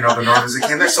another, the Normans that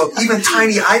came there. So even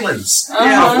tiny islands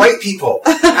of white people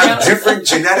have different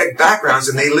genetic backgrounds,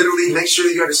 and they literally make sure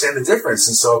that you understand the difference.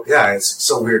 And so, it's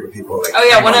so weird when people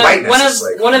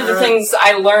one of the things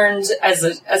I learned as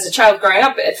a child growing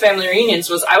up at family reunions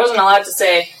was I wasn't allowed to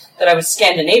say that I was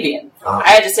Scandinavian.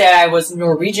 I had to say I was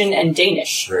Norwegian and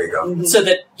Danish. There you go. So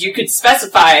that you could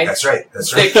specify. That's right.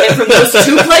 They came from those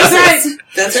two places.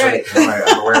 That's right.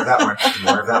 I'm aware of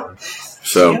that one.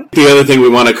 So the other thing we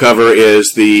want to cover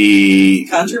is the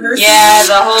controversy. Yeah,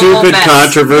 the whole stupid mess.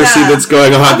 Controversy that's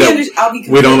going on that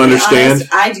we don't understand.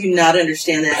 Honest, I do not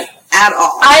understand that at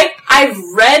all. I've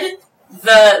read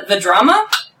the drama.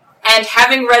 And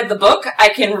having read the book, I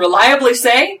can reliably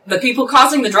say the people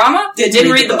causing the drama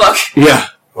didn't read the book. Yeah.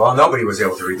 Well, nobody was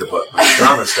able to read the book when the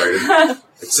drama started.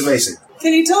 It's amazing.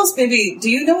 Can you tell us, maybe, do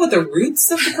you know what the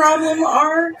roots of the problem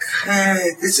are?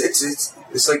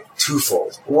 It's like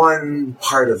twofold. One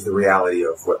part of the reality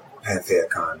of what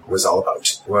PantheaCon was all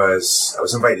about. I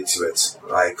was invited to it.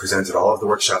 I presented all of the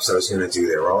workshops I was going to do.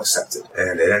 They were all accepted.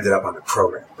 And it ended up on the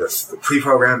program, the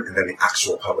pre-program and then the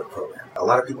actual public program. A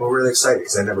lot of people were really excited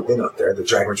because I'd never been out there. The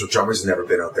Dragon Ritual Drummers had never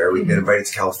been out there. We'd been invited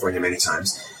to California many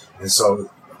times. And so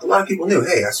a lot of people knew,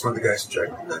 hey, that's one of the guys from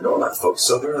Dragon. I know a lot of folks.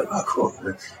 So they're like, oh, cool.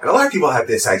 And a lot of people had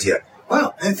this idea,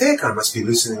 wow, PantheaCon must be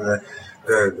loosening the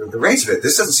reins of it.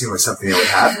 This doesn't seem like something they would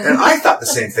have. And I thought the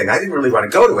same thing. I didn't really want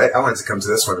to go to it. I wanted to come to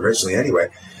this one originally anyway.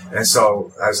 And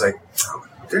so I was like, oh,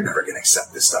 they're never going to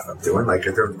accept this stuff I'm doing. Like,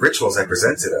 the rituals I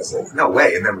presented, I was like, no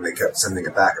way. And then when they kept sending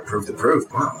it back, approved.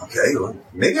 Wow, okay, well,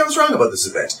 maybe I was wrong about this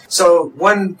event. So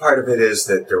one part of it is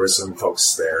that there were some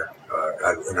folks there,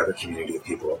 another community of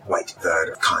people, white,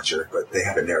 that conjure, but they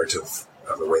have a narrative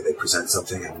of the way they present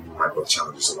something, and my book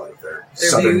challenges a lot of their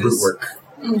southern root work.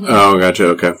 Mm-hmm. Oh, gotcha,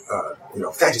 okay.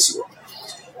 Fantasy world,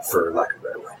 for lack of a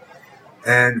better word.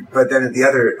 But then on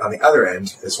the other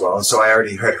end as well, and so I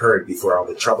already had heard before all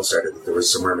the trouble started that there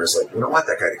was some rumors like, we don't want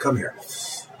that guy to come here.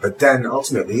 But then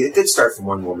ultimately, it did start from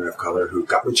one woman of color who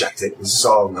got rejected. This is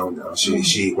all known now. She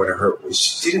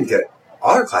didn't get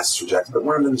all her classes rejected, but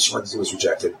one of them she wanted to do was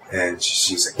rejected. And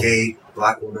she's a gay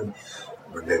black woman.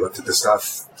 When they looked at the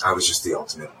stuff, I was just the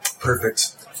ultimate perfect,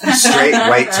 straight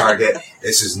white target.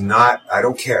 This is not, I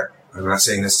don't care. I'm not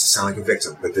saying this to sound like a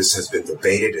victim, but this has been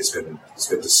debated, it's been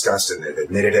discussed, and they've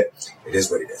admitted it. It is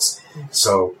what it is.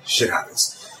 So shit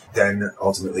happens. Then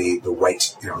ultimately the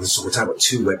white, we're talking about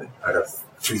 2 women out of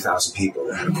 3,000 people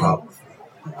that had a problem with me,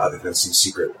 other than some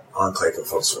secret enclave of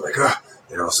folks who were like,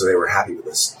 so they were happy with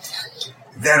this.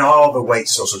 Then all the white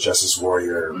social justice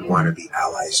warrior wannabe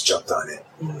allies jumped on it.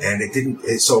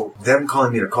 And so them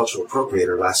calling me a cultural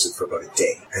appropriator lasted for about a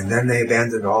day. And then they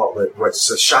abandoned all, what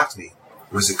shocked me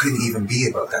was it couldn't even be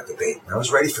about that debate. And I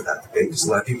was ready for that debate because a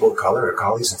lot of people of color, or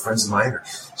colleagues and friends of mine,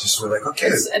 just were like, okay,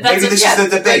 maybe this is the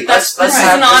debate. This is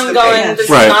an ongoing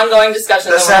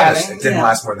discussion that we're having. It didn't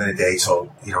last more than a day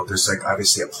till, there's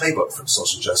obviously a playbook from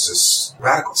social justice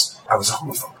radicals. I was a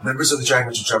homophobe. Members of the Dragon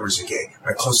Ritual Drummers are gay.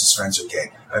 My closest friends are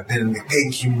gay. I've been in the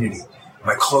pagan community.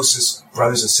 My closest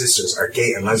brothers and sisters are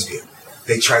gay and lesbian.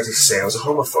 They tried to say I was a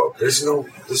homophobe. This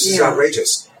is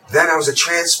outrageous. Then I was a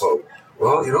transphobe.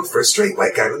 Well, for a straight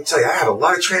white guy, let me tell you, I have a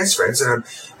lot of trans friends, and I'm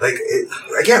like,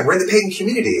 again, we're in the pagan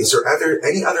community. Is there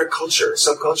any other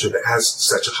subculture that has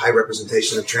such a high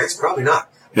representation of trans? Probably not.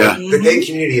 Yeah. The pagan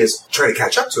community is trying to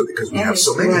catch up to it because we have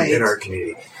so many in our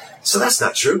community. So that's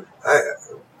not true.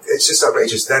 It's just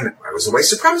outrageous. Then I was a white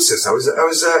supremacist. I was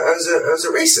a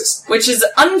racist, which is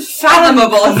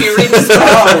unfathomable if you read this book.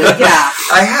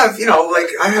 I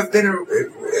have been.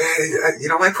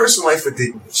 My personal life would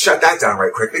shut that down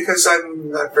right quick because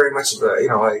I'm not very much of a.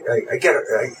 I get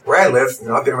it. Where I live,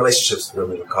 I've been in relationships with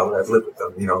women of color. I've lived with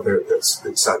them.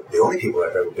 It's not the only people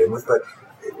I've ever been with, but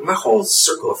my whole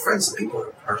circle of friends and people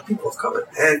are people of color.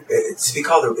 And to be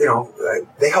called,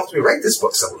 they helped me write this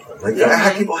book, some of them. I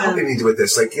had people helping me with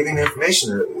this, giving me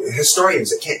information, historians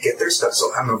that can't get their stuff.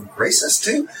 So I'm a racist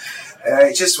too.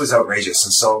 It just was outrageous.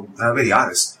 And so, I'm really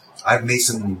honest, I've made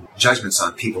some judgments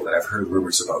on people that I've heard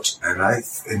rumors about. And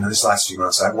in this last few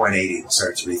months, I've 180 and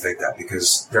started to rethink that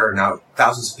because there are now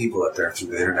thousands of people out there through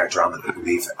the internet drama that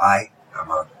believe that I am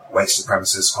a white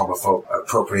supremacist, homophobe,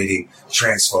 appropriating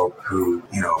transphobe who,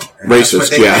 racist,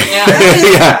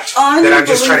 that I'm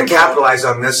just trying to capitalize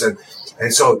on this and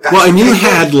so that's and you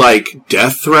had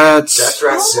death threats. Death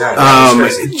threats,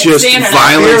 just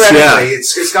violence,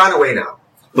 It's gone away now.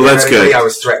 Well, that's good. I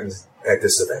was threatened at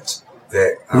this event.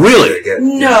 Really?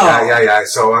 No. Yeah.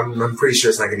 So I'm pretty sure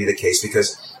it's not going to be the case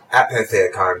because at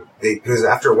PantheaCon, because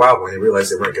after a while when they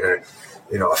realized they weren't going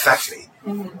to, affect me,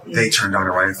 they turned on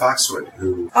Orion Foxwood,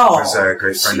 who was a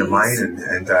great friend of mine,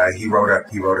 and he wrote a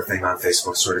thing on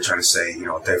Facebook, sort of trying to say,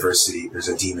 diversity. There's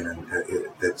a demon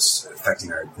that's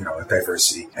affecting our,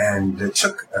 diversity, and it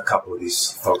took a couple of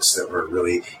these folks that were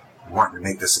really wanting to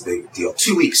make this a big deal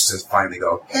 2 weeks to finally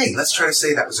go, hey, let's try to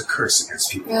say that was a curse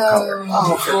against people of color,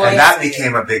 and that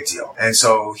became a big deal. And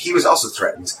so he was also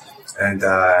threatened, and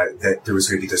that there was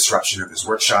going to be disruption of his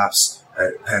workshops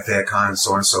at PantheaCon and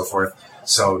so on and so forth.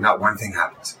 So not one thing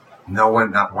happened. Not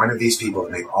one of these people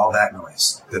that made all that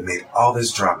noise, that made all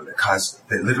this drama,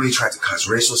 that literally tried to cause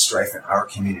racial strife in our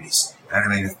communities. And I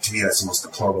mean, to me, that's the most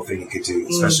deplorable thing you could do,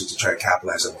 especially to try to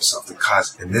capitalize on yourself, to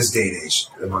cause, in this day and age,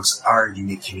 amongst our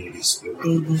unique communities.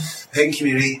 Pagan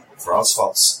community, for all its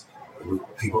faults,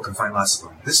 people can find lots of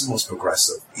them. This is the most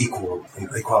progressive,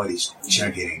 equality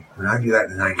championing. When I knew that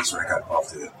in the 90s when I got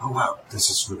involved in it, oh wow, this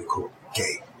is really cool.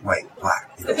 Gay, white,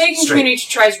 black. The pagan community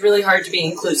tries really hard to be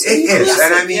inclusive. It is,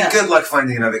 and I mean, Yeah. good luck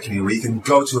finding another community where you can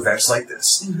go to events like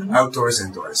this, outdoors,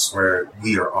 indoors, where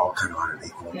we are all kind of on an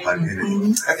equal plane.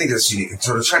 And I think it's unique. And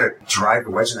so to try to drive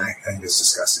the wedge, and I think it's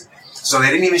disgusting. So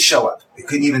they didn't even show up. They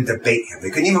couldn't even debate him.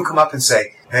 They couldn't even come up and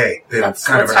say, "Hey, Let's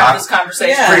kind of have this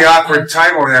conversation. Yeah. pretty awkward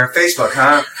time over there on Facebook,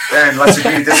 huh? And let's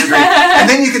agree to disagree." And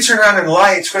then you could turn around and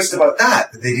lie and twist about that.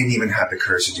 But they didn't even have the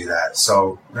courage to do that.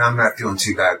 So I'm not feeling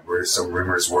too bad where some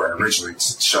rumors were originally.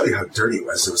 To show you how dirty it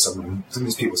was, there was some of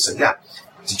these people said, "Yeah,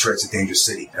 Detroit's a dangerous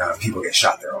city. People get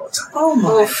shot there all the time." Oh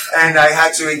my! And I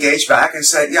had to engage back and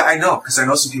say, "Yeah, I know, because I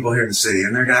know some people here in the city,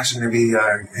 and they're actually going to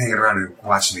be hanging around and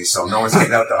watching me. So no one's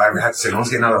getting out. I had to say, no one's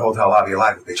getting out of the hotel lobby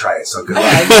alive if they try it. So good luck."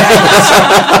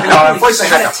 So, unfortunately,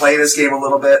 I had to play this game a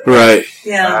little bit. Right.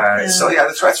 Yeah. So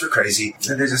the threats were crazy.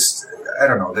 And they're just, I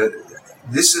don't know.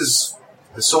 This is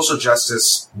the social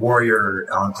justice warrior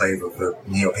enclave of the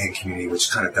neo-pagan community,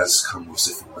 which kind of does come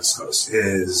mostly from the West Coast.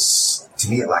 Is, to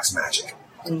me, it lacks magic.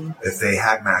 If they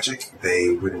had magic, they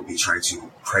wouldn't be trying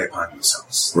to prey upon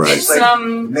themselves. Right. It's,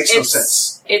 makes no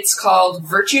sense. It's called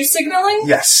virtue signaling.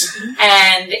 Yes.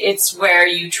 And it's where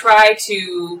you try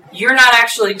to, you're not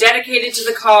actually dedicated to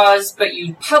the cause, but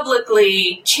you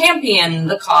publicly champion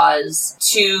the cause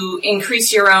to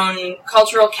increase your own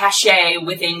cultural cachet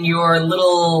within your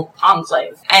little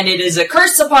enclave. And it is a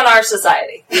curse upon our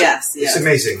society. Yes. It's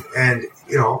amazing. And,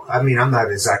 I mean, I'm not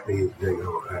exactly,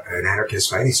 an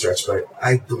anarchist by any stretch, but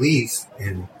I believe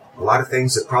in a lot of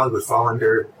things that probably would fall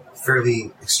under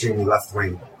fairly extremely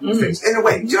left-wing things. In a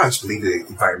way, I just believe the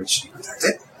environment should be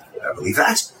protected. I believe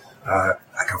that. I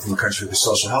come from a country with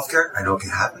social health care. I know it can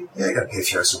happen. Yeah, you got to pay a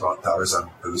few extra dollars on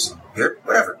booze and beer,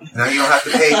 whatever. Now you don't have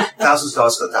to pay thousands of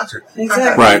dollars to the doctor.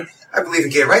 Exactly. Right. I believe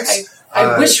in gay rights.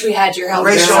 I wish we had your health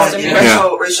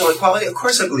Racial equality. Of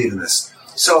course I believe in this.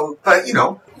 So, but, we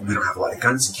don't have a lot of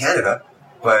guns in Canada,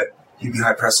 but you'd be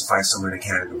hard-pressed to find someone in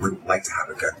Canada who wouldn't like to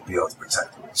have a gun to be able to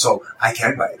protect them. So I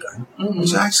can buy a gun.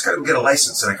 So I just got to get a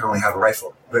license, and I can only have a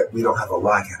rifle. But we don't have a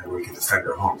law in Canada where we can defend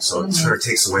our home. So it sort of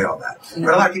takes away all that.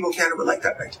 But a lot of people in Canada would like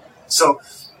that right. So,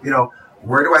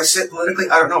 where do I sit politically?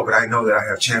 I don't know, but I know that I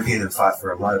have championed and fought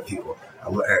for a lot of people,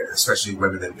 especially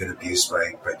women that have been abused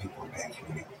by people in the pagan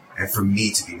community. And for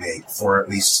me to be made for at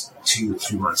least 2 or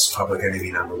 3 months public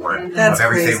enemy number one That's of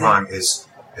everything crazy. wrong is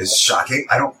shocking.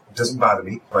 It doesn't bother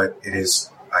me, but it is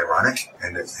ironic.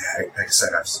 And like I said,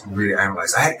 I've really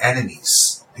analyzed. I had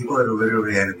enemies, people that are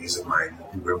literally enemies of mine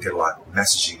who don't get a lot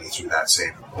messaging me through that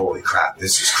saying, "Holy crap,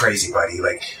 this is crazy, buddy."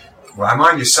 Like, well, I'm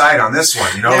on your side on this one,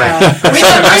 We don't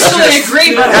actually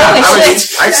agree, but holy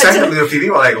shit. I sent them to a few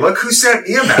people like, "Look who sent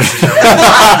me a message." I'm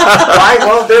like, why?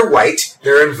 Well, they're white.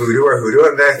 They're in voodoo or hoodoo,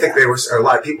 and I think a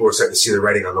lot of people were starting to see the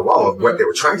writing on the wall of what they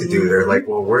were trying to do. They're like,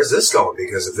 "Well, where's this going?"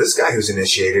 Because if this guy who's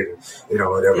initiated,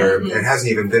 whatever, and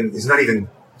hasn't even been, he's not even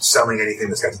selling anything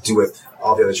that's got to do with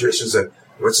all the other traditions. And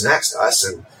what's next? Us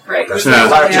and Right. a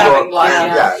lot of people.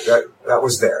 Yeah. That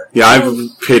was there. Yeah,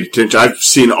 I've paid attention. I've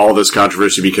seen all this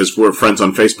controversy because we're friends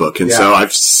on Facebook, and so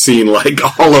I've seen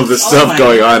all of this stuff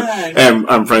going on. And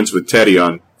I'm friends with Teddy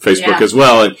on Facebook as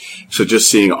well, and so just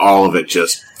seeing all of it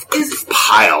just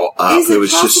pile up, it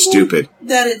was just stupid.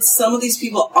 That some of these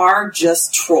people are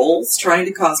just trolls trying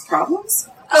to cause problems.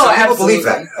 Some people believe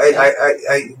that.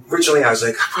 I originally I was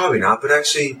like, probably not, but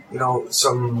actually,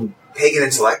 some pagan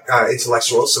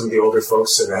intellectuals, some of the older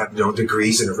folks that have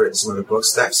degrees and have written some of the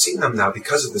books, I've seen them now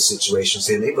because of the situation,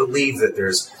 saying they believe that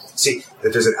there's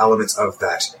an element of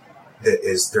that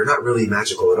is they're not really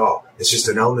magical at all. It's just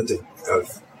an element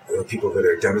of people that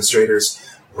are demonstrators,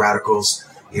 radicals,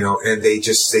 and they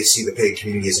see the pagan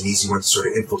community as an easy one to sort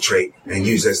of infiltrate and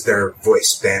use as their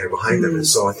voice banner behind them. And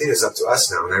so I think it's up to us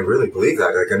now, and I really believe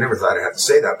that. Like, I never thought I'd have to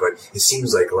say that, but it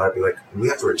seems like a lot of people we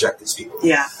have to reject these people.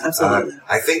 Yeah, absolutely.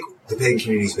 I think the pagan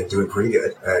community's been doing pretty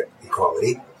good at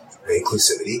equality,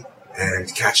 inclusivity,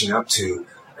 and catching up to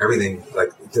everything,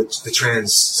 like the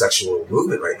transsexual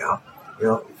movement right now.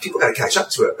 People got to catch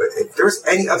up to it. But if there's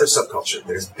any other subculture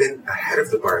that has been ahead of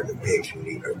the bar in the pagan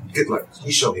community, good luck.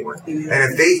 You show me one. And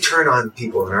if they turn on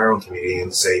people in our own community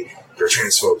and say you're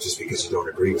transphobe just because you don't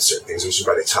agree with certain things, which is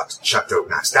why they chucked out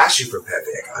Max Dashu from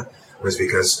Pevega, was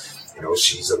because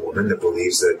she's a woman that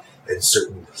believes that in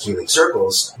certain healing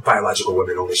circles, biological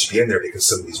women only should be in there because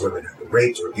some of these women have been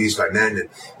raped or abused by men,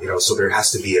 and so there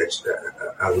has to be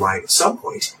a line at some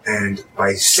point. And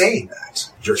by saying that,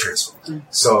 you're transphobe.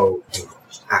 So do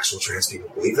actual trans people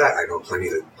believe that? I know plenty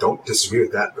that don't disagree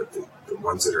with that, but the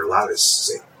ones that are loudest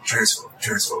say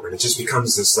transphobe, and it just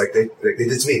becomes this like they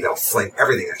did to me. They'll flame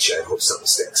everything at you and hope something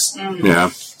sticks. Yeah.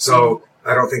 So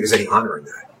I don't think there's any honor in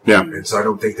that. Yeah. And so I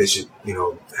don't think they should,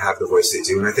 have the voice they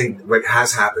do. And I think what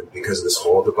has happened because of this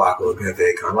whole debacle of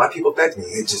PantheaCon, a lot of people begged me,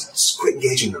 hey, just quit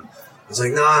engaging them. I was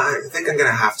like, no, I think I'm going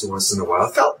to have to once in a while.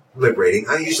 It felt liberating.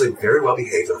 I'm usually very well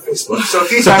behaved on Facebook. So a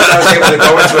few times I was able to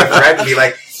go into a thread and be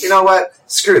like, you know what?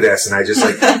 Screw this. And I just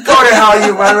go to hell,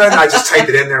 you whatever. And I just typed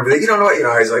it in there and be like, you know what?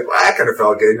 I was like, well, that kind of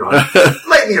felt good. It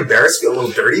might be embarrassed, feel a little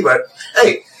dirty, but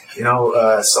hey, so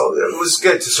it was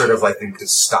good to sort of, I think, to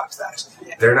stop that.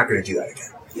 They're not going to do that again.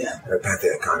 Yeah. At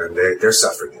PantheaCon, and they're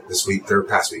suffering. Their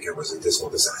past weekend was a dismal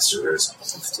disaster.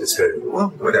 It's been, well,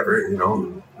 whatever,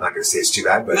 I'm not going to say it's too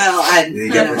bad, but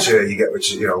you get what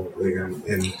you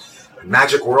in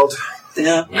magic world.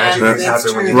 Yeah, magic things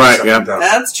happen when you right, do yeah.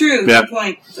 That's true. Yeah. Good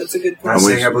point. That's a good point. I'm not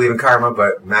saying I believe in karma,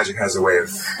 but magic has a way of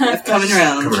coming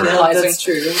around. Equalizing. That's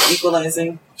true.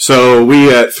 Equalizing. So we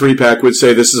at 3-Pack would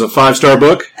say this is a 5-star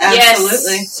book.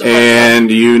 Absolutely. Yes. And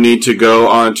you need to go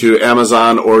onto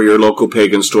Amazon or your local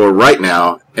pagan store right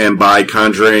now and buy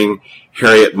Conjuring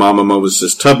Harriet Mama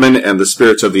Moses Tubman and the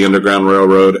Spirits of the Underground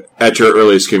Railroad at your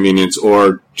earliest convenience,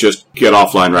 or just get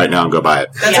offline right now and go buy it.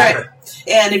 That's right.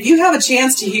 And if you have a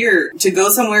chance to go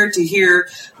somewhere to hear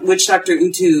Witch Doctor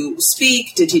Utu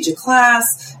speak, to teach a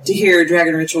class, to hear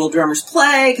Dragon Ritual drummers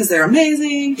play, because they're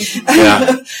amazing.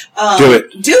 Yeah. Do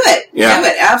it. Do it. Yeah. Do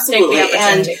it. Absolutely. Take the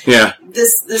opportunity. Yeah.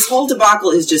 This whole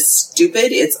debacle is just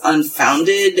stupid. It's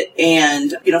unfounded,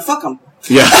 and, fuck them.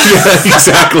 Yeah,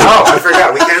 exactly. Oh, I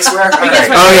forgot. We can't swear? All right.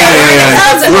 Oh,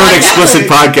 yeah. We're an explicit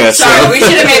podcast. Sorry, so. we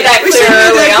should have made that clear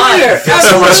early on. Feels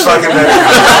so much fucking better.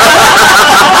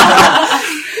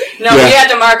 No, we had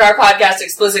to mark our podcast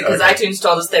explicit because iTunes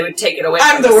told us they would take it away.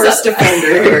 I'm the worst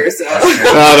offender here, so.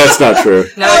 No, that's not true.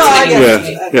 No, it's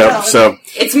me. Yeah. So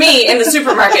It's me in the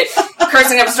supermarket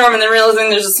cursing up a storm and then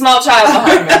realizing there's a small child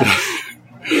behind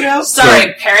me.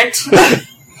 Sorry, parent.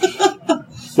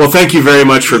 well, thank you very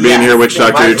much for being here, Witch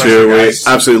Doctor Utu. We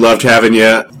absolutely loved having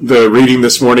you. The reading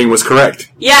this morning was correct.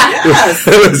 Yeah. Yes.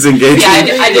 It was engaging.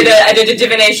 Yeah, I did a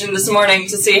divination this morning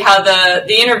to see how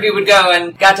the interview would go,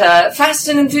 and got fast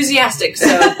and enthusiastic. So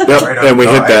Yep, Right on. and we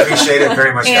hit I that. appreciate it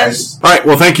very much, guys. All right,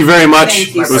 well, thank you very much.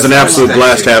 Thank you It was so an absolute much.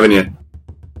 blast Thank having you.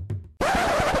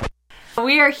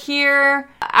 We are here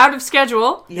out of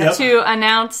schedule Yep. to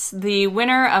announce the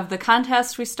winner of the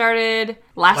contest we started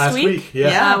last week.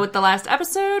 Yeah. With the last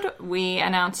episode, we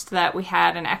announced that we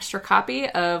had an extra copy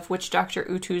of Witch Doctor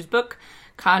Utu's book,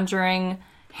 Conjuring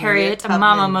Harriet Tubman.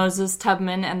 Mama Moses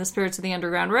Tubman and the Spirits of the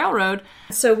Underground Railroad.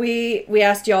 So we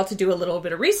asked y'all to do a little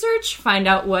bit of research, find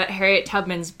out what Harriet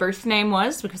Tubman's birth name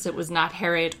was, because it was not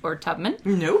Harriet or Tubman.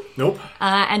 Nope.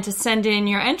 And to send in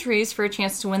your entries for a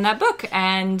chance to win that book.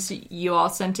 And you all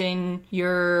sent in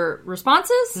your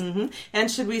responses. Mm-hmm.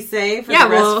 And should we say,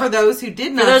 for those who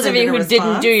did not For those send of you in a who response,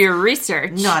 didn't do your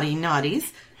research, naughty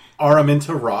naughties.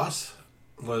 Araminta Ross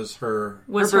was her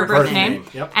birth name.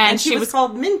 Yep. And she was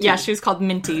called Minty. Yeah, she was called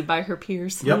Minty by her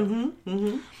peers. Yep.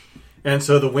 And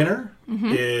so the winner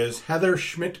is Heather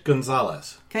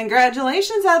Schmidt-Gonzalez.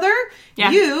 Congratulations, Heather.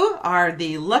 Yeah. You are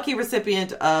the lucky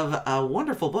recipient of a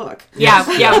wonderful book. Yeah,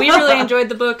 we really enjoyed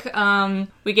the book.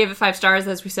 We gave it 5 stars,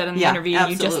 as we said in the interview you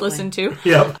just absolutely. listened to.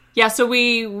 Yep. Yeah, so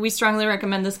we strongly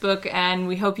recommend this book, and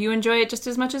we hope you enjoy it just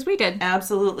as much as we did.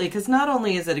 Absolutely, because not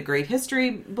only is it a great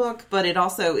history book, but it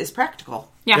also is practical.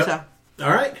 Yeah. Yep. So, All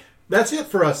right. That's it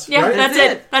for us. Yeah, right? that's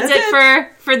That's it. it. That's That's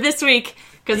it for this week,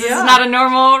 because this Yeah. is not a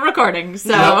normal recording. So,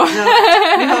 no,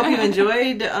 we hope you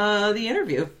enjoyed the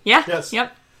interview. yeah. Yes.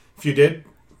 Yep. If you did,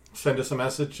 send us a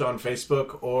message on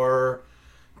Facebook or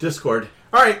Discord.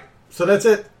 All right. So that's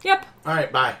it. Yep. All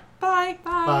right. Bye. Bye.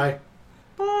 Bye.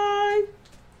 Bye.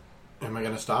 Am I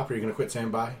going to stop or are you going to quit saying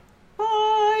bye?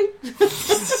 Bye.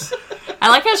 I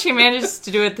like how she manages to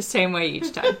do it the same way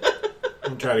each time.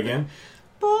 Let me try it again.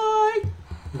 Bye.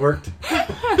 Worked.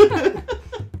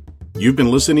 You've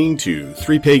been listening to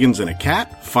Three Pagans and a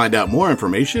Cat. Find out more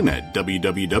information at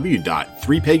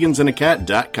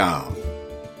www.threepagansandacat.com.